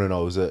or no.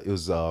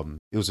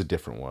 It was a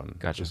different one.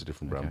 Gotcha. It was a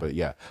different brand, but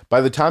yeah.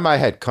 By the time I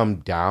had come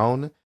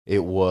down,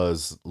 it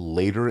was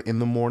later in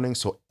the morning,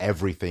 so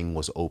everything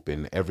was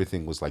open.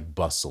 Everything was like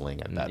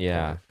bustling at that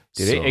point.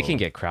 Dude, it can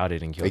get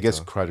crowded in Kyoto. It gets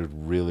crowded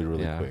really,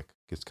 really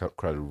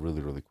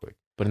quick.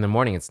 But in the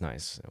morning, it's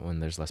nice when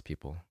there's less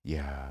people.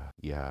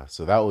 Yeah.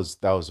 So that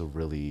was a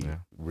really,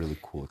 really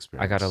cool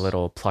experience. I got a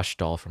little plush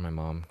doll for my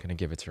mom. Gonna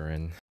give it to her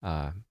in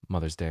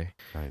Mother's Day.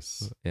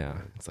 Nice. Yeah,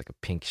 it's like a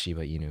pink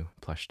Shiba Inu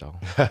plush doll.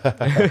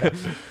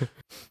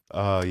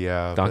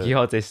 Yeah. Don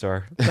Quixote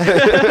store.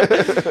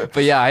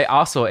 But yeah, I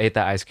also ate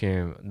that ice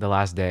cream the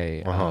last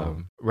day.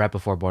 Right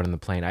before boarding the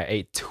plane. I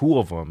ate 2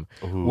 of them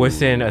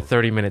within a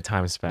 30-minute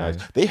time span.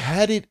 Nice. They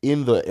had it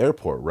in the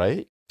airport,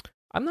 right?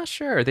 I'm not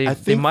sure.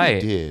 They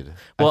might. They did.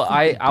 Well,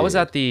 I was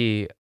at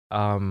the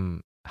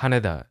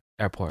Haneda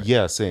airport.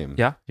 Yeah, same.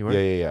 Yeah, you were?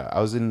 Yeah. I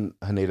was in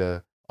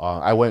Haneda.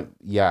 I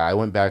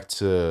went back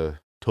to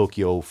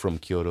Tokyo from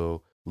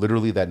Kyoto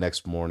literally that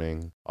next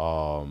morning.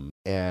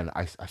 And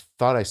I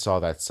thought I saw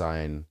that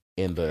sign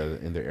in the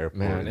airport,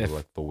 man, in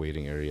like the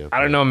waiting area.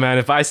 I don't know, man.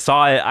 If I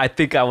saw it, I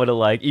think I would have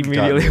like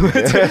immediately went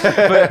to,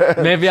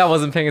 but maybe I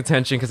wasn't paying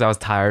attention because I was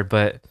tired.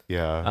 But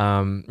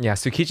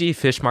Tsukiji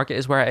Fish Market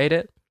is where I ate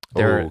it.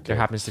 There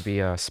happens to be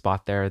a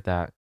spot there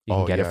that you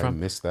can get it from. I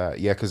missed that.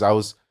 Yeah, because I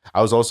was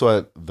also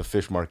at the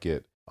fish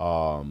market.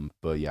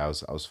 But yeah, I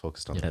was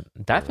focused on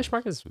that fish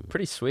market is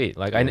pretty sweet.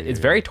 Like it's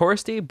very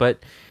touristy,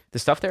 but the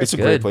stuff there is good.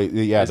 It's a great place.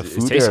 Yeah, the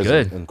food there is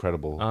good.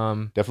 Incredible.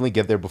 Definitely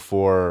get there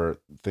before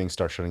things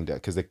start shutting down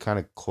because they kind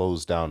of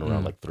close down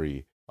around like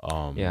 3.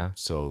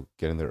 So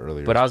getting there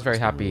earlier. But I was very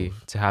happy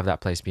to have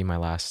that place be my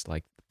last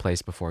like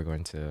place before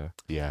going to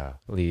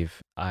leave.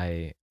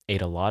 I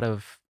ate a lot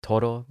of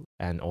toro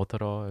and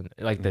otoro and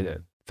like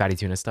the fatty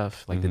tuna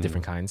stuff, like the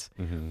different kinds.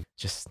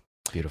 Just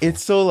beautiful.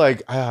 It's so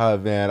like,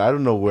 man, I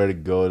don't know where to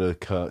go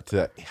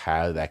to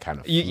have that kind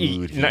of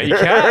food. No, you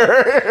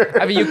can't.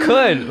 I mean, you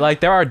could. Like,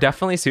 there are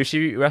definitely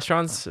sushi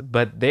restaurants,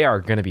 but they are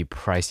going to be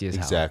pricey as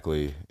hell.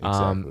 Exactly.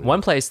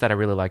 One place that I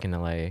really like in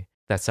LA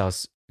that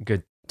sells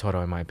good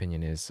toro, in my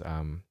opinion, is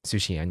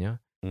Sushi Enya.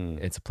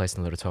 It's a place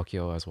in Little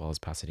Tokyo as well as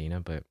Pasadena,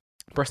 but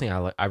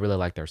personally, I really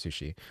like their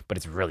sushi, but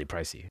it's really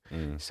pricey.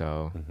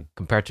 So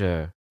compared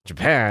to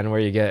Japan, where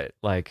you get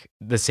like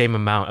the same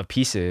amount of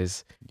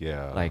pieces,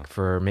 like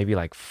for maybe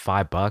like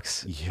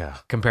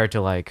 $5, compared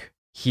to like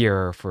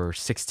here for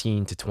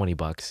 $16 to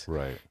 $20,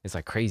 right? It's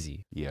like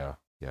crazy. Yeah,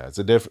 it's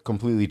a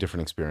completely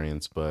different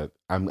experience, but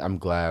I'm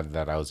glad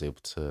that I was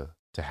able to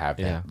have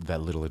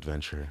that little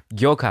adventure.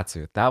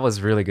 Gyokatsu, that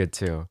was really good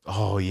too.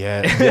 Oh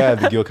yeah,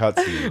 the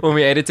gyokatsu. When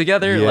we ate it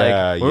together,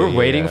 we were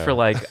waiting for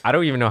like, I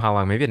don't even know how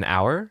long, maybe an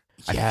hour.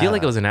 I feel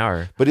like it was an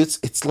hour. But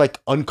it's like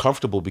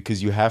uncomfortable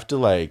because you have to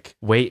like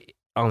wait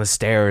on the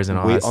stairs and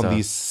all that stuff. Wait on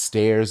these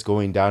stairs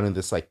going down in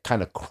this like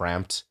kind of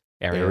cramped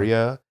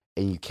area.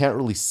 and you can't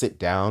really sit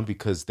down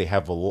because they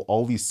have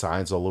all these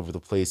signs all over the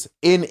place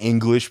in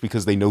English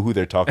because they know who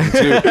they're talking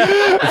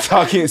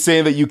to,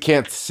 saying that you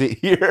can't sit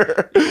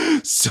here.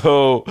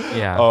 So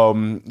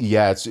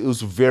it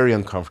was very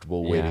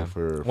uncomfortable waiting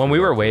for when we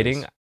were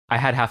waiting. I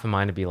had half a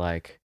mind to be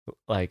like,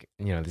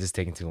 this is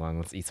taking too long.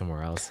 Let's eat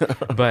somewhere else.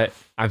 But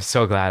I'm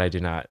so glad I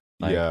did not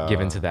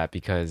give into that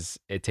because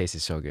it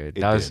tasted so good.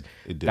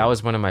 That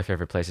was one of my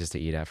favorite places to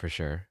eat at for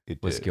sure.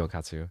 Was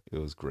Gyokatsu. It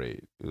was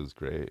great.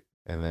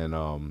 And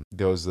then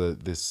there was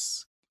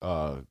this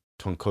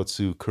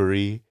tonkotsu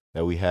curry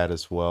that we had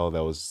as well.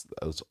 That was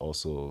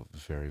also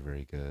very,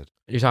 very good.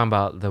 You're talking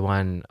about the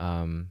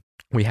one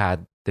we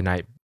had the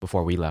night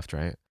before we left,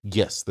 right?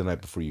 Yes, the night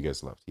before you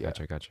guys left. Yeah.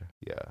 Gotcha.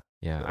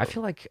 Yeah. So. I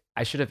feel like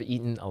I should have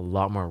eaten a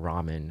lot more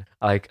ramen.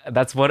 Like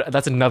that's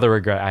another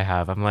regret I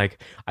have. I'm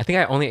like, I think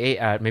I only ate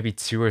at maybe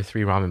 2 or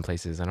 3 ramen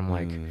places, and I'm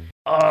like,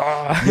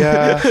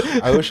 yeah.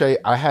 I wish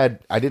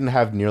I didn't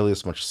have nearly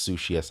as much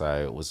sushi as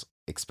I was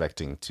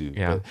expecting to.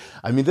 Yeah. But,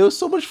 I mean, there was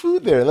so much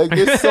food there. Like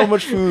there's so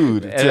much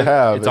food to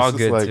have. It's all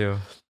good too.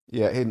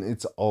 Yeah, and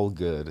it's all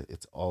good.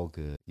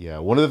 Yeah,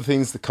 one of the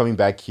things that coming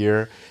back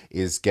here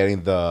is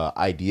getting the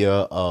idea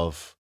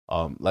of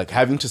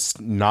having to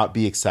not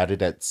be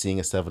excited at seeing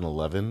a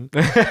 7-Eleven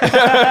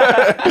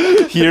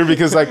here,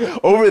 because like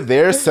over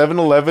there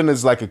 7-Eleven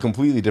is like a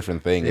completely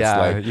different thing.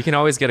 Yeah, it's like, you can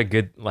always get a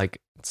good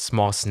like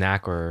small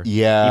snack or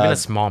even a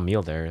small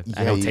meal there, and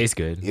it'll taste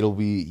good. It'll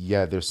be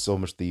there's so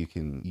much that you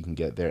can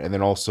get there. And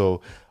then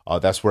also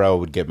that's where I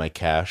would get my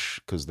cash,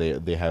 because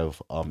they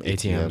have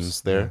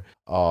ATMs there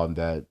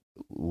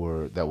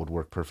that would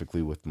work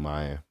perfectly with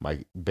my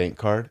bank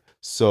card.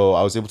 So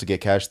I was able to get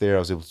cash there. I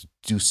was able to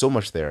do so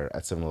much there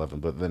at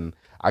 7-Eleven. But then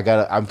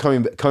I'm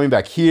coming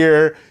back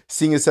here,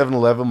 seeing a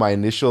 7-Eleven. My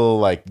initial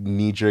like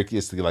knee jerk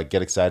is to like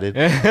get excited,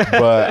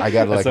 but I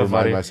gotta like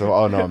remind myself,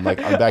 oh no, I'm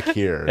back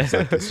here. It's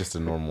like it's just a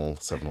normal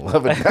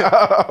 7-Eleven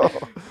now.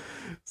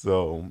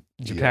 So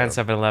Japan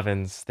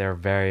 7-Elevens, they're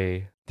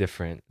very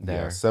different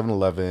there.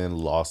 7-Eleven,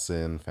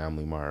 Lawson,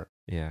 Family Mart.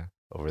 Yeah,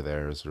 over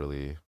there is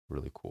really,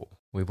 really cool.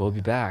 We will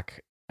be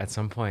back at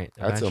some point.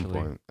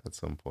 Eventually. At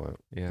some point.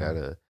 Yeah.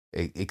 Gotta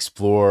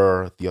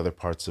explore the other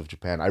parts of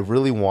Japan. I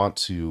really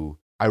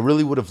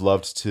would have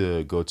loved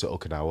to go to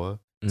Okinawa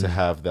to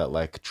have that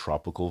like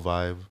tropical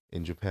vibe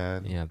in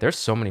Japan. Yeah, there's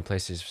so many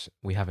places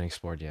we haven't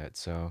explored yet.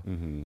 So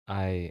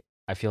I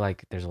feel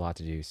like there's a lot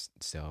to do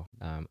still.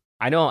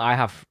 I know I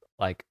have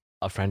like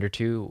a friend or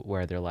two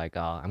where they're like,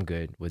 oh, I'm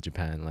good with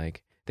Japan.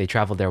 Like they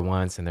traveled there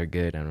once and they're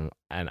good, and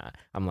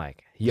I'm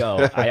like,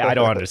 yo, I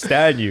don't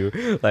understand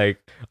you. Like,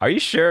 are you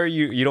sure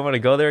you don't want to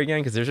go there again?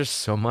 Because there's just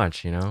so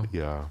much, you know.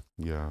 Yeah.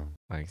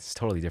 Like it's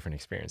totally different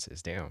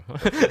experiences. Damn.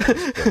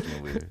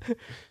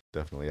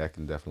 Definitely. I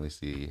can definitely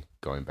see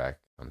going back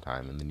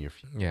sometime in the near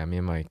future. Yeah, me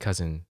and my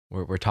cousin,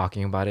 we're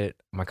talking about it.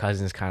 My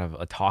cousin is kind of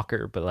a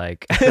talker, but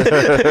like,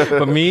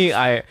 but me,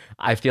 I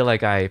feel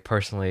like I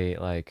personally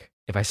like.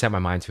 If I set my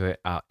mind to it,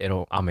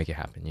 I'll make it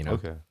happen, you know?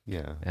 Okay,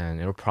 yeah. And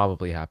it'll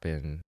probably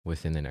happen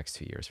within the next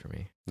 2 years for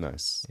me.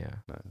 Nice. Yeah.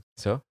 Nice.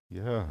 So?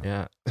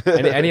 Yeah.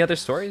 Any other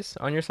stories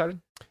on your side?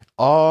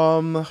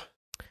 Or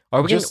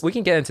we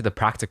can get into the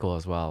practical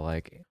as well.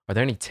 Like, are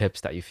there any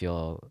tips that you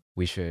feel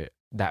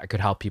that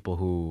could help people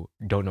who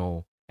don't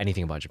know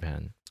anything about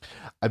Japan?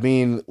 I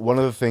mean, one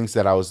of the things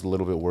that I was a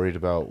little bit worried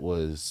about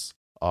was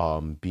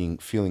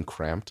feeling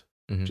cramped,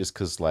 just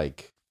because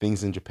like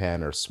things in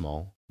Japan are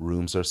small.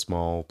 Rooms are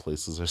small,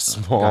 places are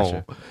small.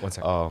 Gotcha. 1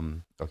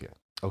 second.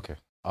 Okay.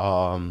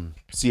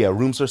 So yeah,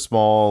 rooms are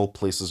small,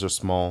 places are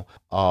small.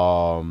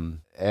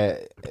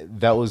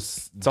 That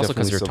was. It's also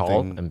because you're tall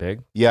and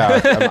big.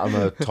 Yeah, I'm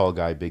a tall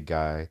guy, big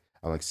guy.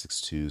 I'm like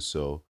 6'2",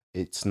 so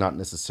it's not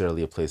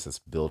necessarily a place that's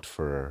built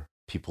for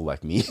people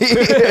like me.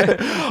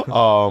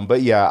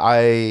 But yeah,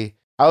 I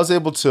was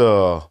able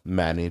to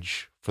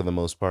manage for the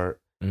most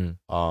part. So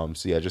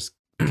yeah, just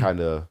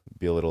kind of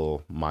be a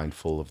little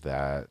mindful of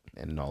that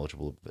and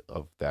knowledgeable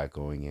of that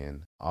going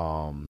in.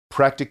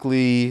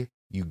 Practically,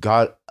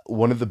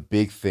 one of the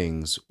big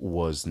things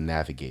was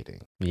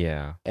navigating.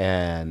 Yeah.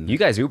 And you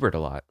guys Ubered a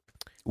lot.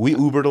 We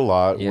Ubered a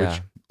lot,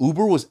 which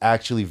Uber was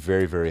actually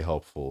very, very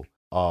helpful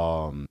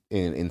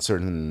in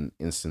certain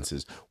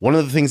instances. One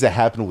of the things that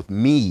happened with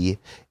me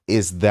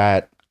is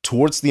that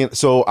towards the end,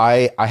 so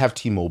I have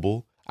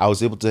T-Mobile. I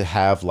was able to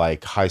have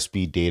like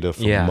high-speed data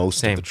for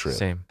most of the trip.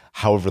 Same.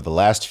 However, the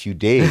last few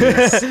days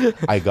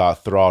I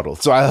got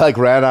throttled. So I like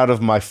ran out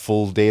of my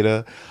full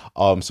data.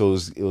 So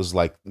it was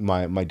like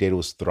my data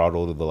was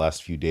throttled in the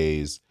last few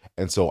days.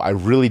 And so I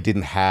really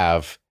didn't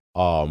have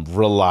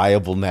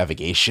reliable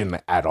navigation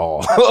at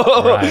all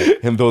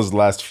in those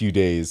last few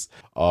days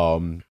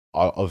of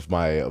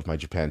my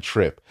Japan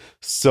trip.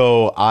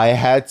 So I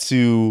had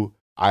to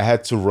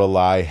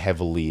rely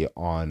heavily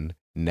on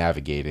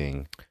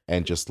navigating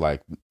and just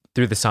like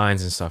through the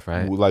signs and stuff,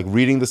 right? Like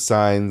reading the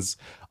signs,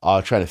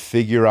 trying to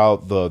figure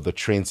out the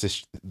train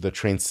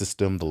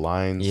system, the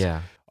lines,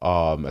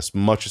 as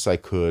much as I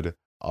could.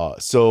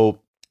 So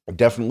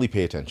definitely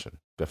pay attention.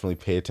 Definitely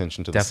pay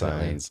attention to the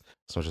signs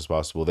as much as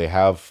possible. They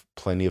have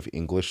plenty of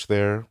English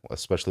there,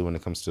 especially when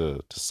it comes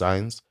to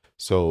signs.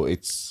 So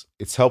it's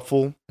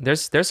helpful.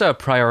 There's a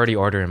priority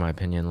order in my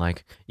opinion.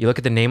 Like you look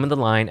at the name of the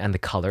line and the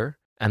color,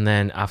 and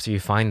then after you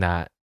find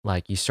that,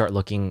 like you start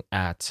looking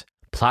at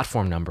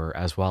platform number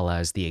as well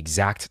as the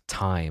exact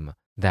time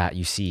that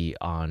you see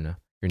on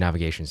your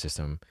navigation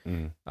system.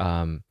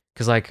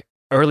 Because like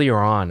earlier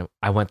on,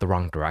 I went the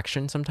wrong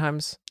direction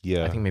sometimes.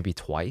 Yeah. I think maybe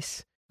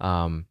twice.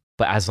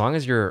 But as long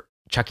as you're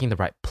checking the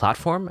right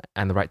platform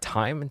and the right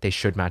time, they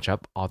should match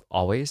up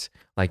always.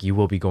 Like you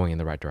will be going in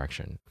the right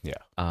direction. Yeah.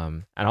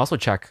 And also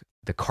check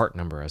the cart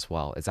number as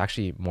well. It's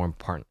actually more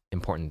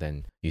important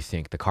than you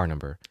think, the car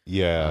number.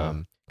 Yeah.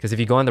 Because if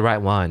you go on the right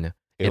one,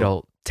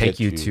 it'll take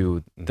you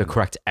to the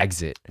correct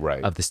exit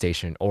of the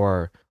station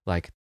or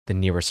like the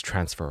nearest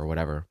transfer or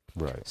whatever.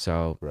 Right.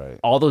 So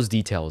all those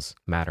details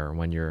matter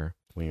when you're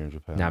in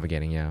Japan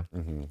navigating. Yeah.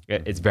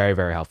 It's very,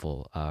 very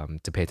helpful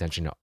to pay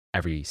attention to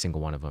every single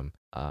one of them.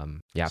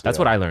 That's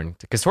what I learned,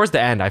 because towards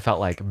the end I felt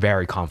like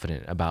very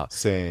confident about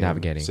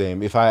navigating.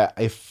 Same. If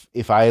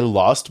I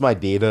lost my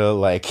data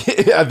like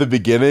at the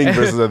beginning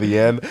versus at the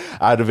end,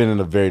 I'd have been in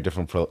a very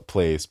different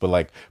place. But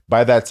like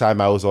by that time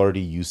I was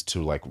already used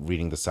to like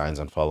reading the signs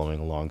and following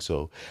along,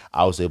 so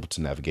I was able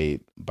to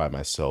navigate by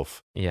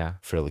myself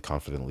fairly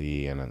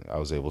confidently, and I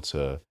was able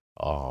to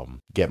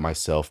get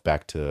myself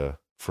back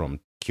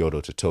from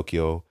Kyoto to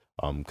Tokyo,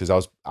 because I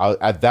was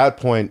at that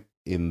point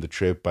in the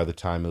trip. By the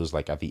time it was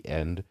like at the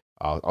end,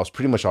 I was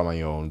pretty much on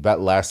my own.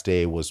 That last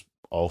day was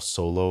all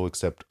solo,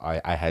 except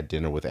I had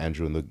dinner with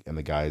Andrew and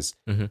the guys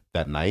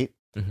that night.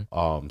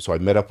 So I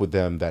met up with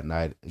them that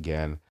night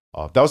again.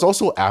 That was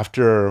also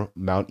after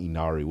Mount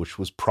Inari, which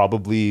was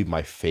probably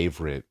my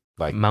favorite.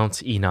 Like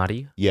Mount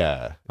Inari?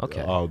 Yeah.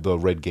 Okay. The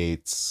Red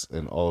Gates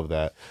and all of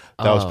that.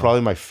 That was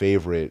probably my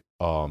favorite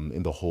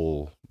in the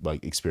whole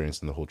like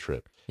experience in the whole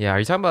trip. Yeah, are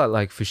you talking about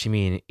like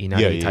Fushimi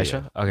Inari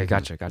Taisha? Okay,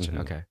 gotcha.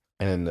 Okay.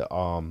 And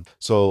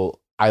so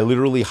I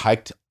literally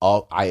hiked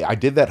up. I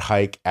did that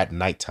hike at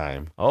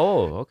nighttime.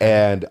 Oh, okay.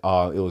 And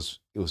it was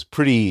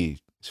pretty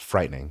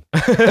frightening.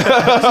 But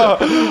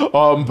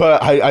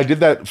I did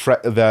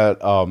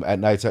that at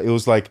night. It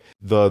was like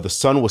the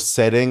sun was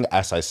setting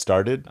as I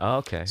started. Oh,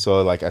 okay.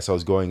 So like as I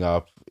was going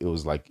up, it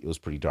was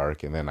pretty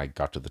dark, and then I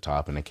got to the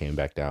top and I came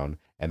back down,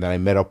 and then I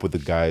met up with the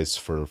guys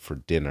for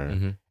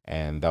dinner,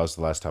 and that was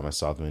the last time I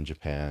saw them in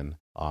Japan.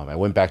 I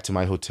went back to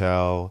my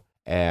hotel,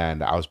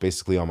 and I was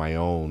basically on my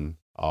own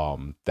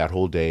that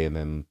whole day, and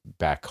then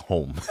back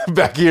home,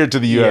 back here to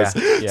the US.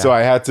 Yeah. So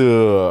I had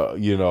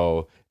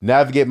to,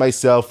 navigate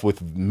myself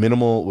with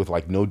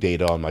like no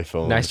data on my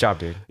phone. Nice job,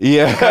 dude.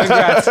 Yeah.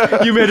 Congrats.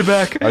 You made it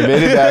back. I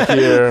made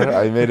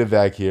it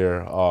back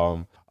here.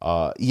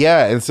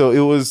 Yeah. And so it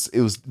was,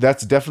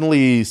 that's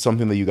definitely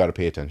something that you got to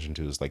pay attention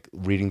to, is like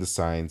reading the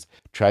signs.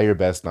 Try your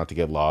best not to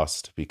get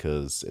lost,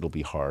 because it'll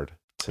be hard.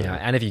 Yeah,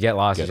 and if you get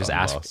lost, you just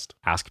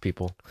ask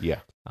people. Yeah.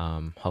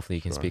 Hopefully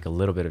you can speak a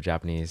little bit of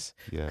Japanese,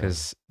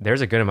 because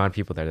there's a good amount of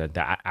people there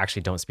that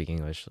actually don't speak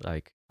English.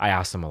 Like I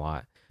ask them a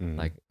lot.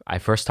 Like I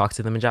first talk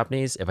to them in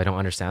Japanese. If I don't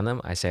understand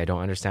them, I say I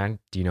don't understand.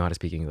 Do you know how to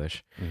speak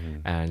English?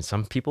 And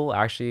some people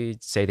actually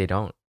say they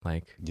don't.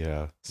 Like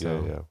yeah.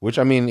 Which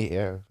I mean,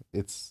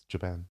 it's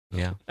Japan.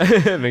 Yeah,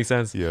 it makes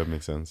sense. Yeah, it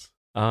makes sense.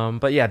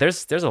 But yeah,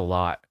 there's a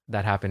lot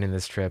that happened in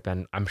this trip,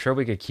 and I'm sure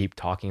we could keep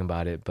talking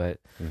about it, but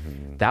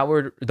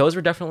those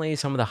were definitely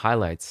some of the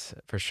highlights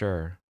for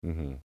sure.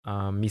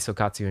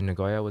 Misokatsu in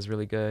Nagoya was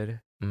really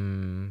good.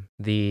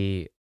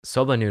 The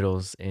soba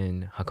noodles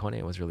in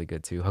Hakone was really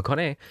good too.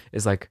 Hakone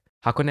is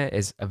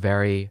a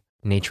very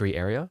naturey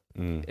area.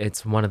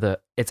 It's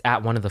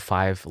at one of the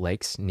 5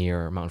 lakes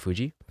near Mount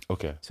Fuji.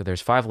 Okay. So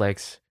there's 5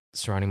 lakes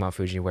surrounding Mount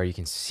Fuji where you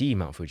can see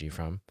Mount Fuji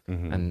from,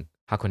 and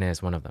Hakone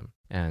is one of them.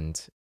 And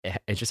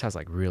it just has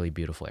like really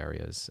beautiful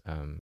areas.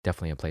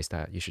 Definitely a place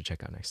that you should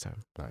check out next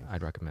time. Nice.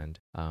 I'd recommend.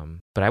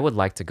 But I would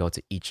like to go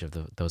to each of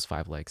those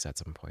 5 lakes at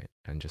some point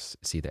and just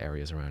see the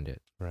areas around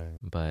it. Right.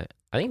 But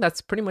I think that's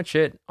pretty much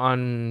it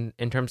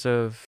in terms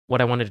of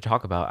what I wanted to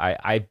talk about.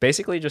 I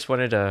basically just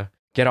wanted to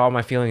get all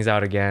my feelings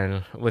out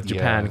again with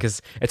Japan,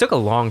 because it took a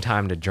long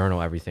time to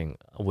journal everything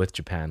with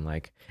Japan.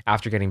 Like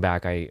after getting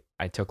back, I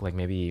took like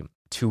maybe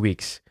 2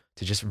 weeks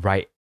to just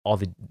write all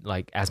the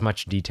like as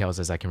much details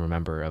as I can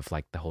remember of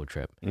like the whole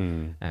trip,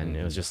 and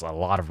it was just a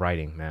lot of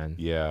writing, man.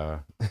 Yeah.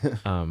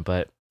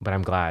 But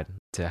I'm glad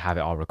to have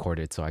it all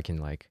recorded so I can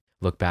like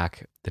look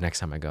back the next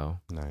time I go.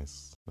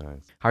 Nice.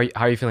 How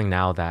are you feeling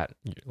now that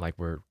like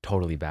we're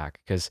totally back?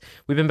 Because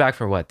we've been back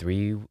for what,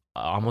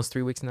 almost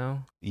 3 weeks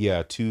now?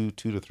 Yeah, 2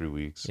 to 3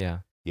 weeks. Yeah.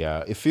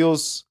 It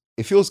feels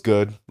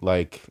good.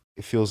 Like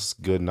it feels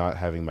good not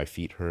having my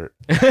feet hurt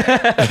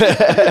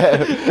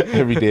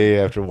every day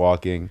after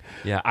walking.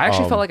 Yeah, I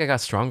actually felt like I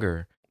got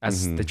stronger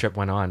as the trip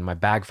went on. My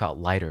bag felt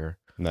lighter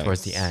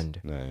towards the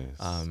end.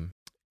 Nice.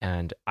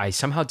 And I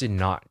somehow did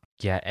not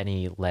get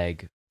any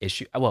leg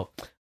issue. Well,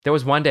 there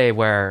was one day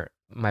where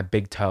my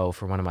big toe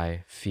for one of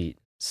my feet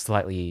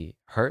slightly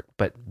hurt,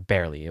 but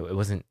barely. It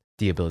wasn't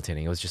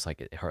debilitating. It was just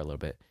like it hurt a little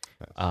bit.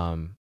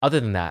 Nice. Other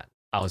than that,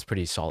 I was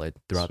pretty solid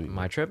throughout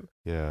my trip.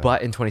 Yeah.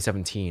 But in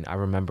 2017, I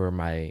remember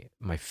my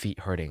feet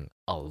hurting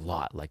a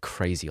lot, like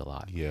crazy a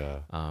lot. Yeah.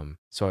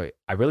 So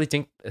I really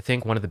think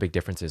one of the big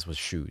differences was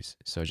shoes.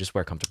 So just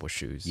wear comfortable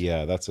shoes.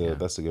 Yeah, that's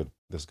a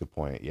good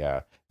point.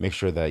 Yeah. Make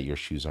sure that your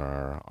shoes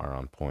are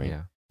on point.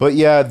 Yeah. But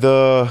yeah,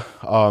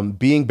 the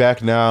being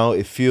back now,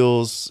 it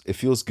feels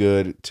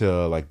good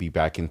to like be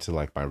back into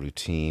like my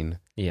routine.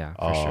 Yeah,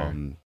 for sure.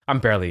 I'm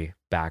barely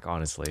back,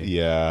 honestly.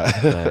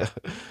 Yeah.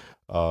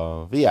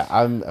 But yeah,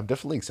 I'm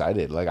definitely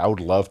excited. Like I would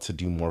love to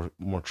do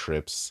more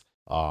trips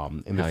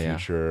in the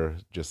future,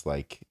 just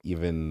like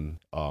even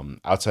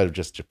outside of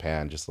just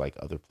Japan, just like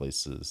other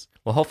places.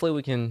 Well, hopefully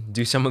we can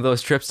do some of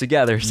those trips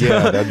together. So.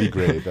 Yeah, that'd be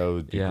great. That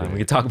would be great. We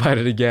could talk about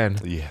it again.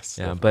 Yes.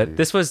 Yeah, definitely. But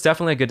this was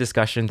definitely a good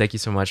discussion. Thank you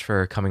so much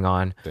for coming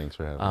on. Thanks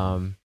for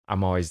having me.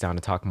 I'm always down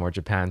to talk more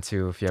Japan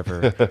too. If you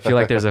ever feel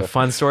like there's a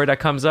fun story that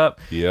comes up,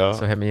 so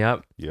hit me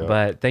up. Yeah.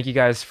 But thank you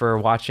guys for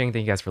watching.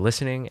 Thank you guys for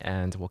listening,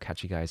 and we'll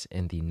catch you guys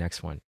in the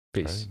next one.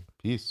 Peace. Right.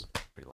 Peace.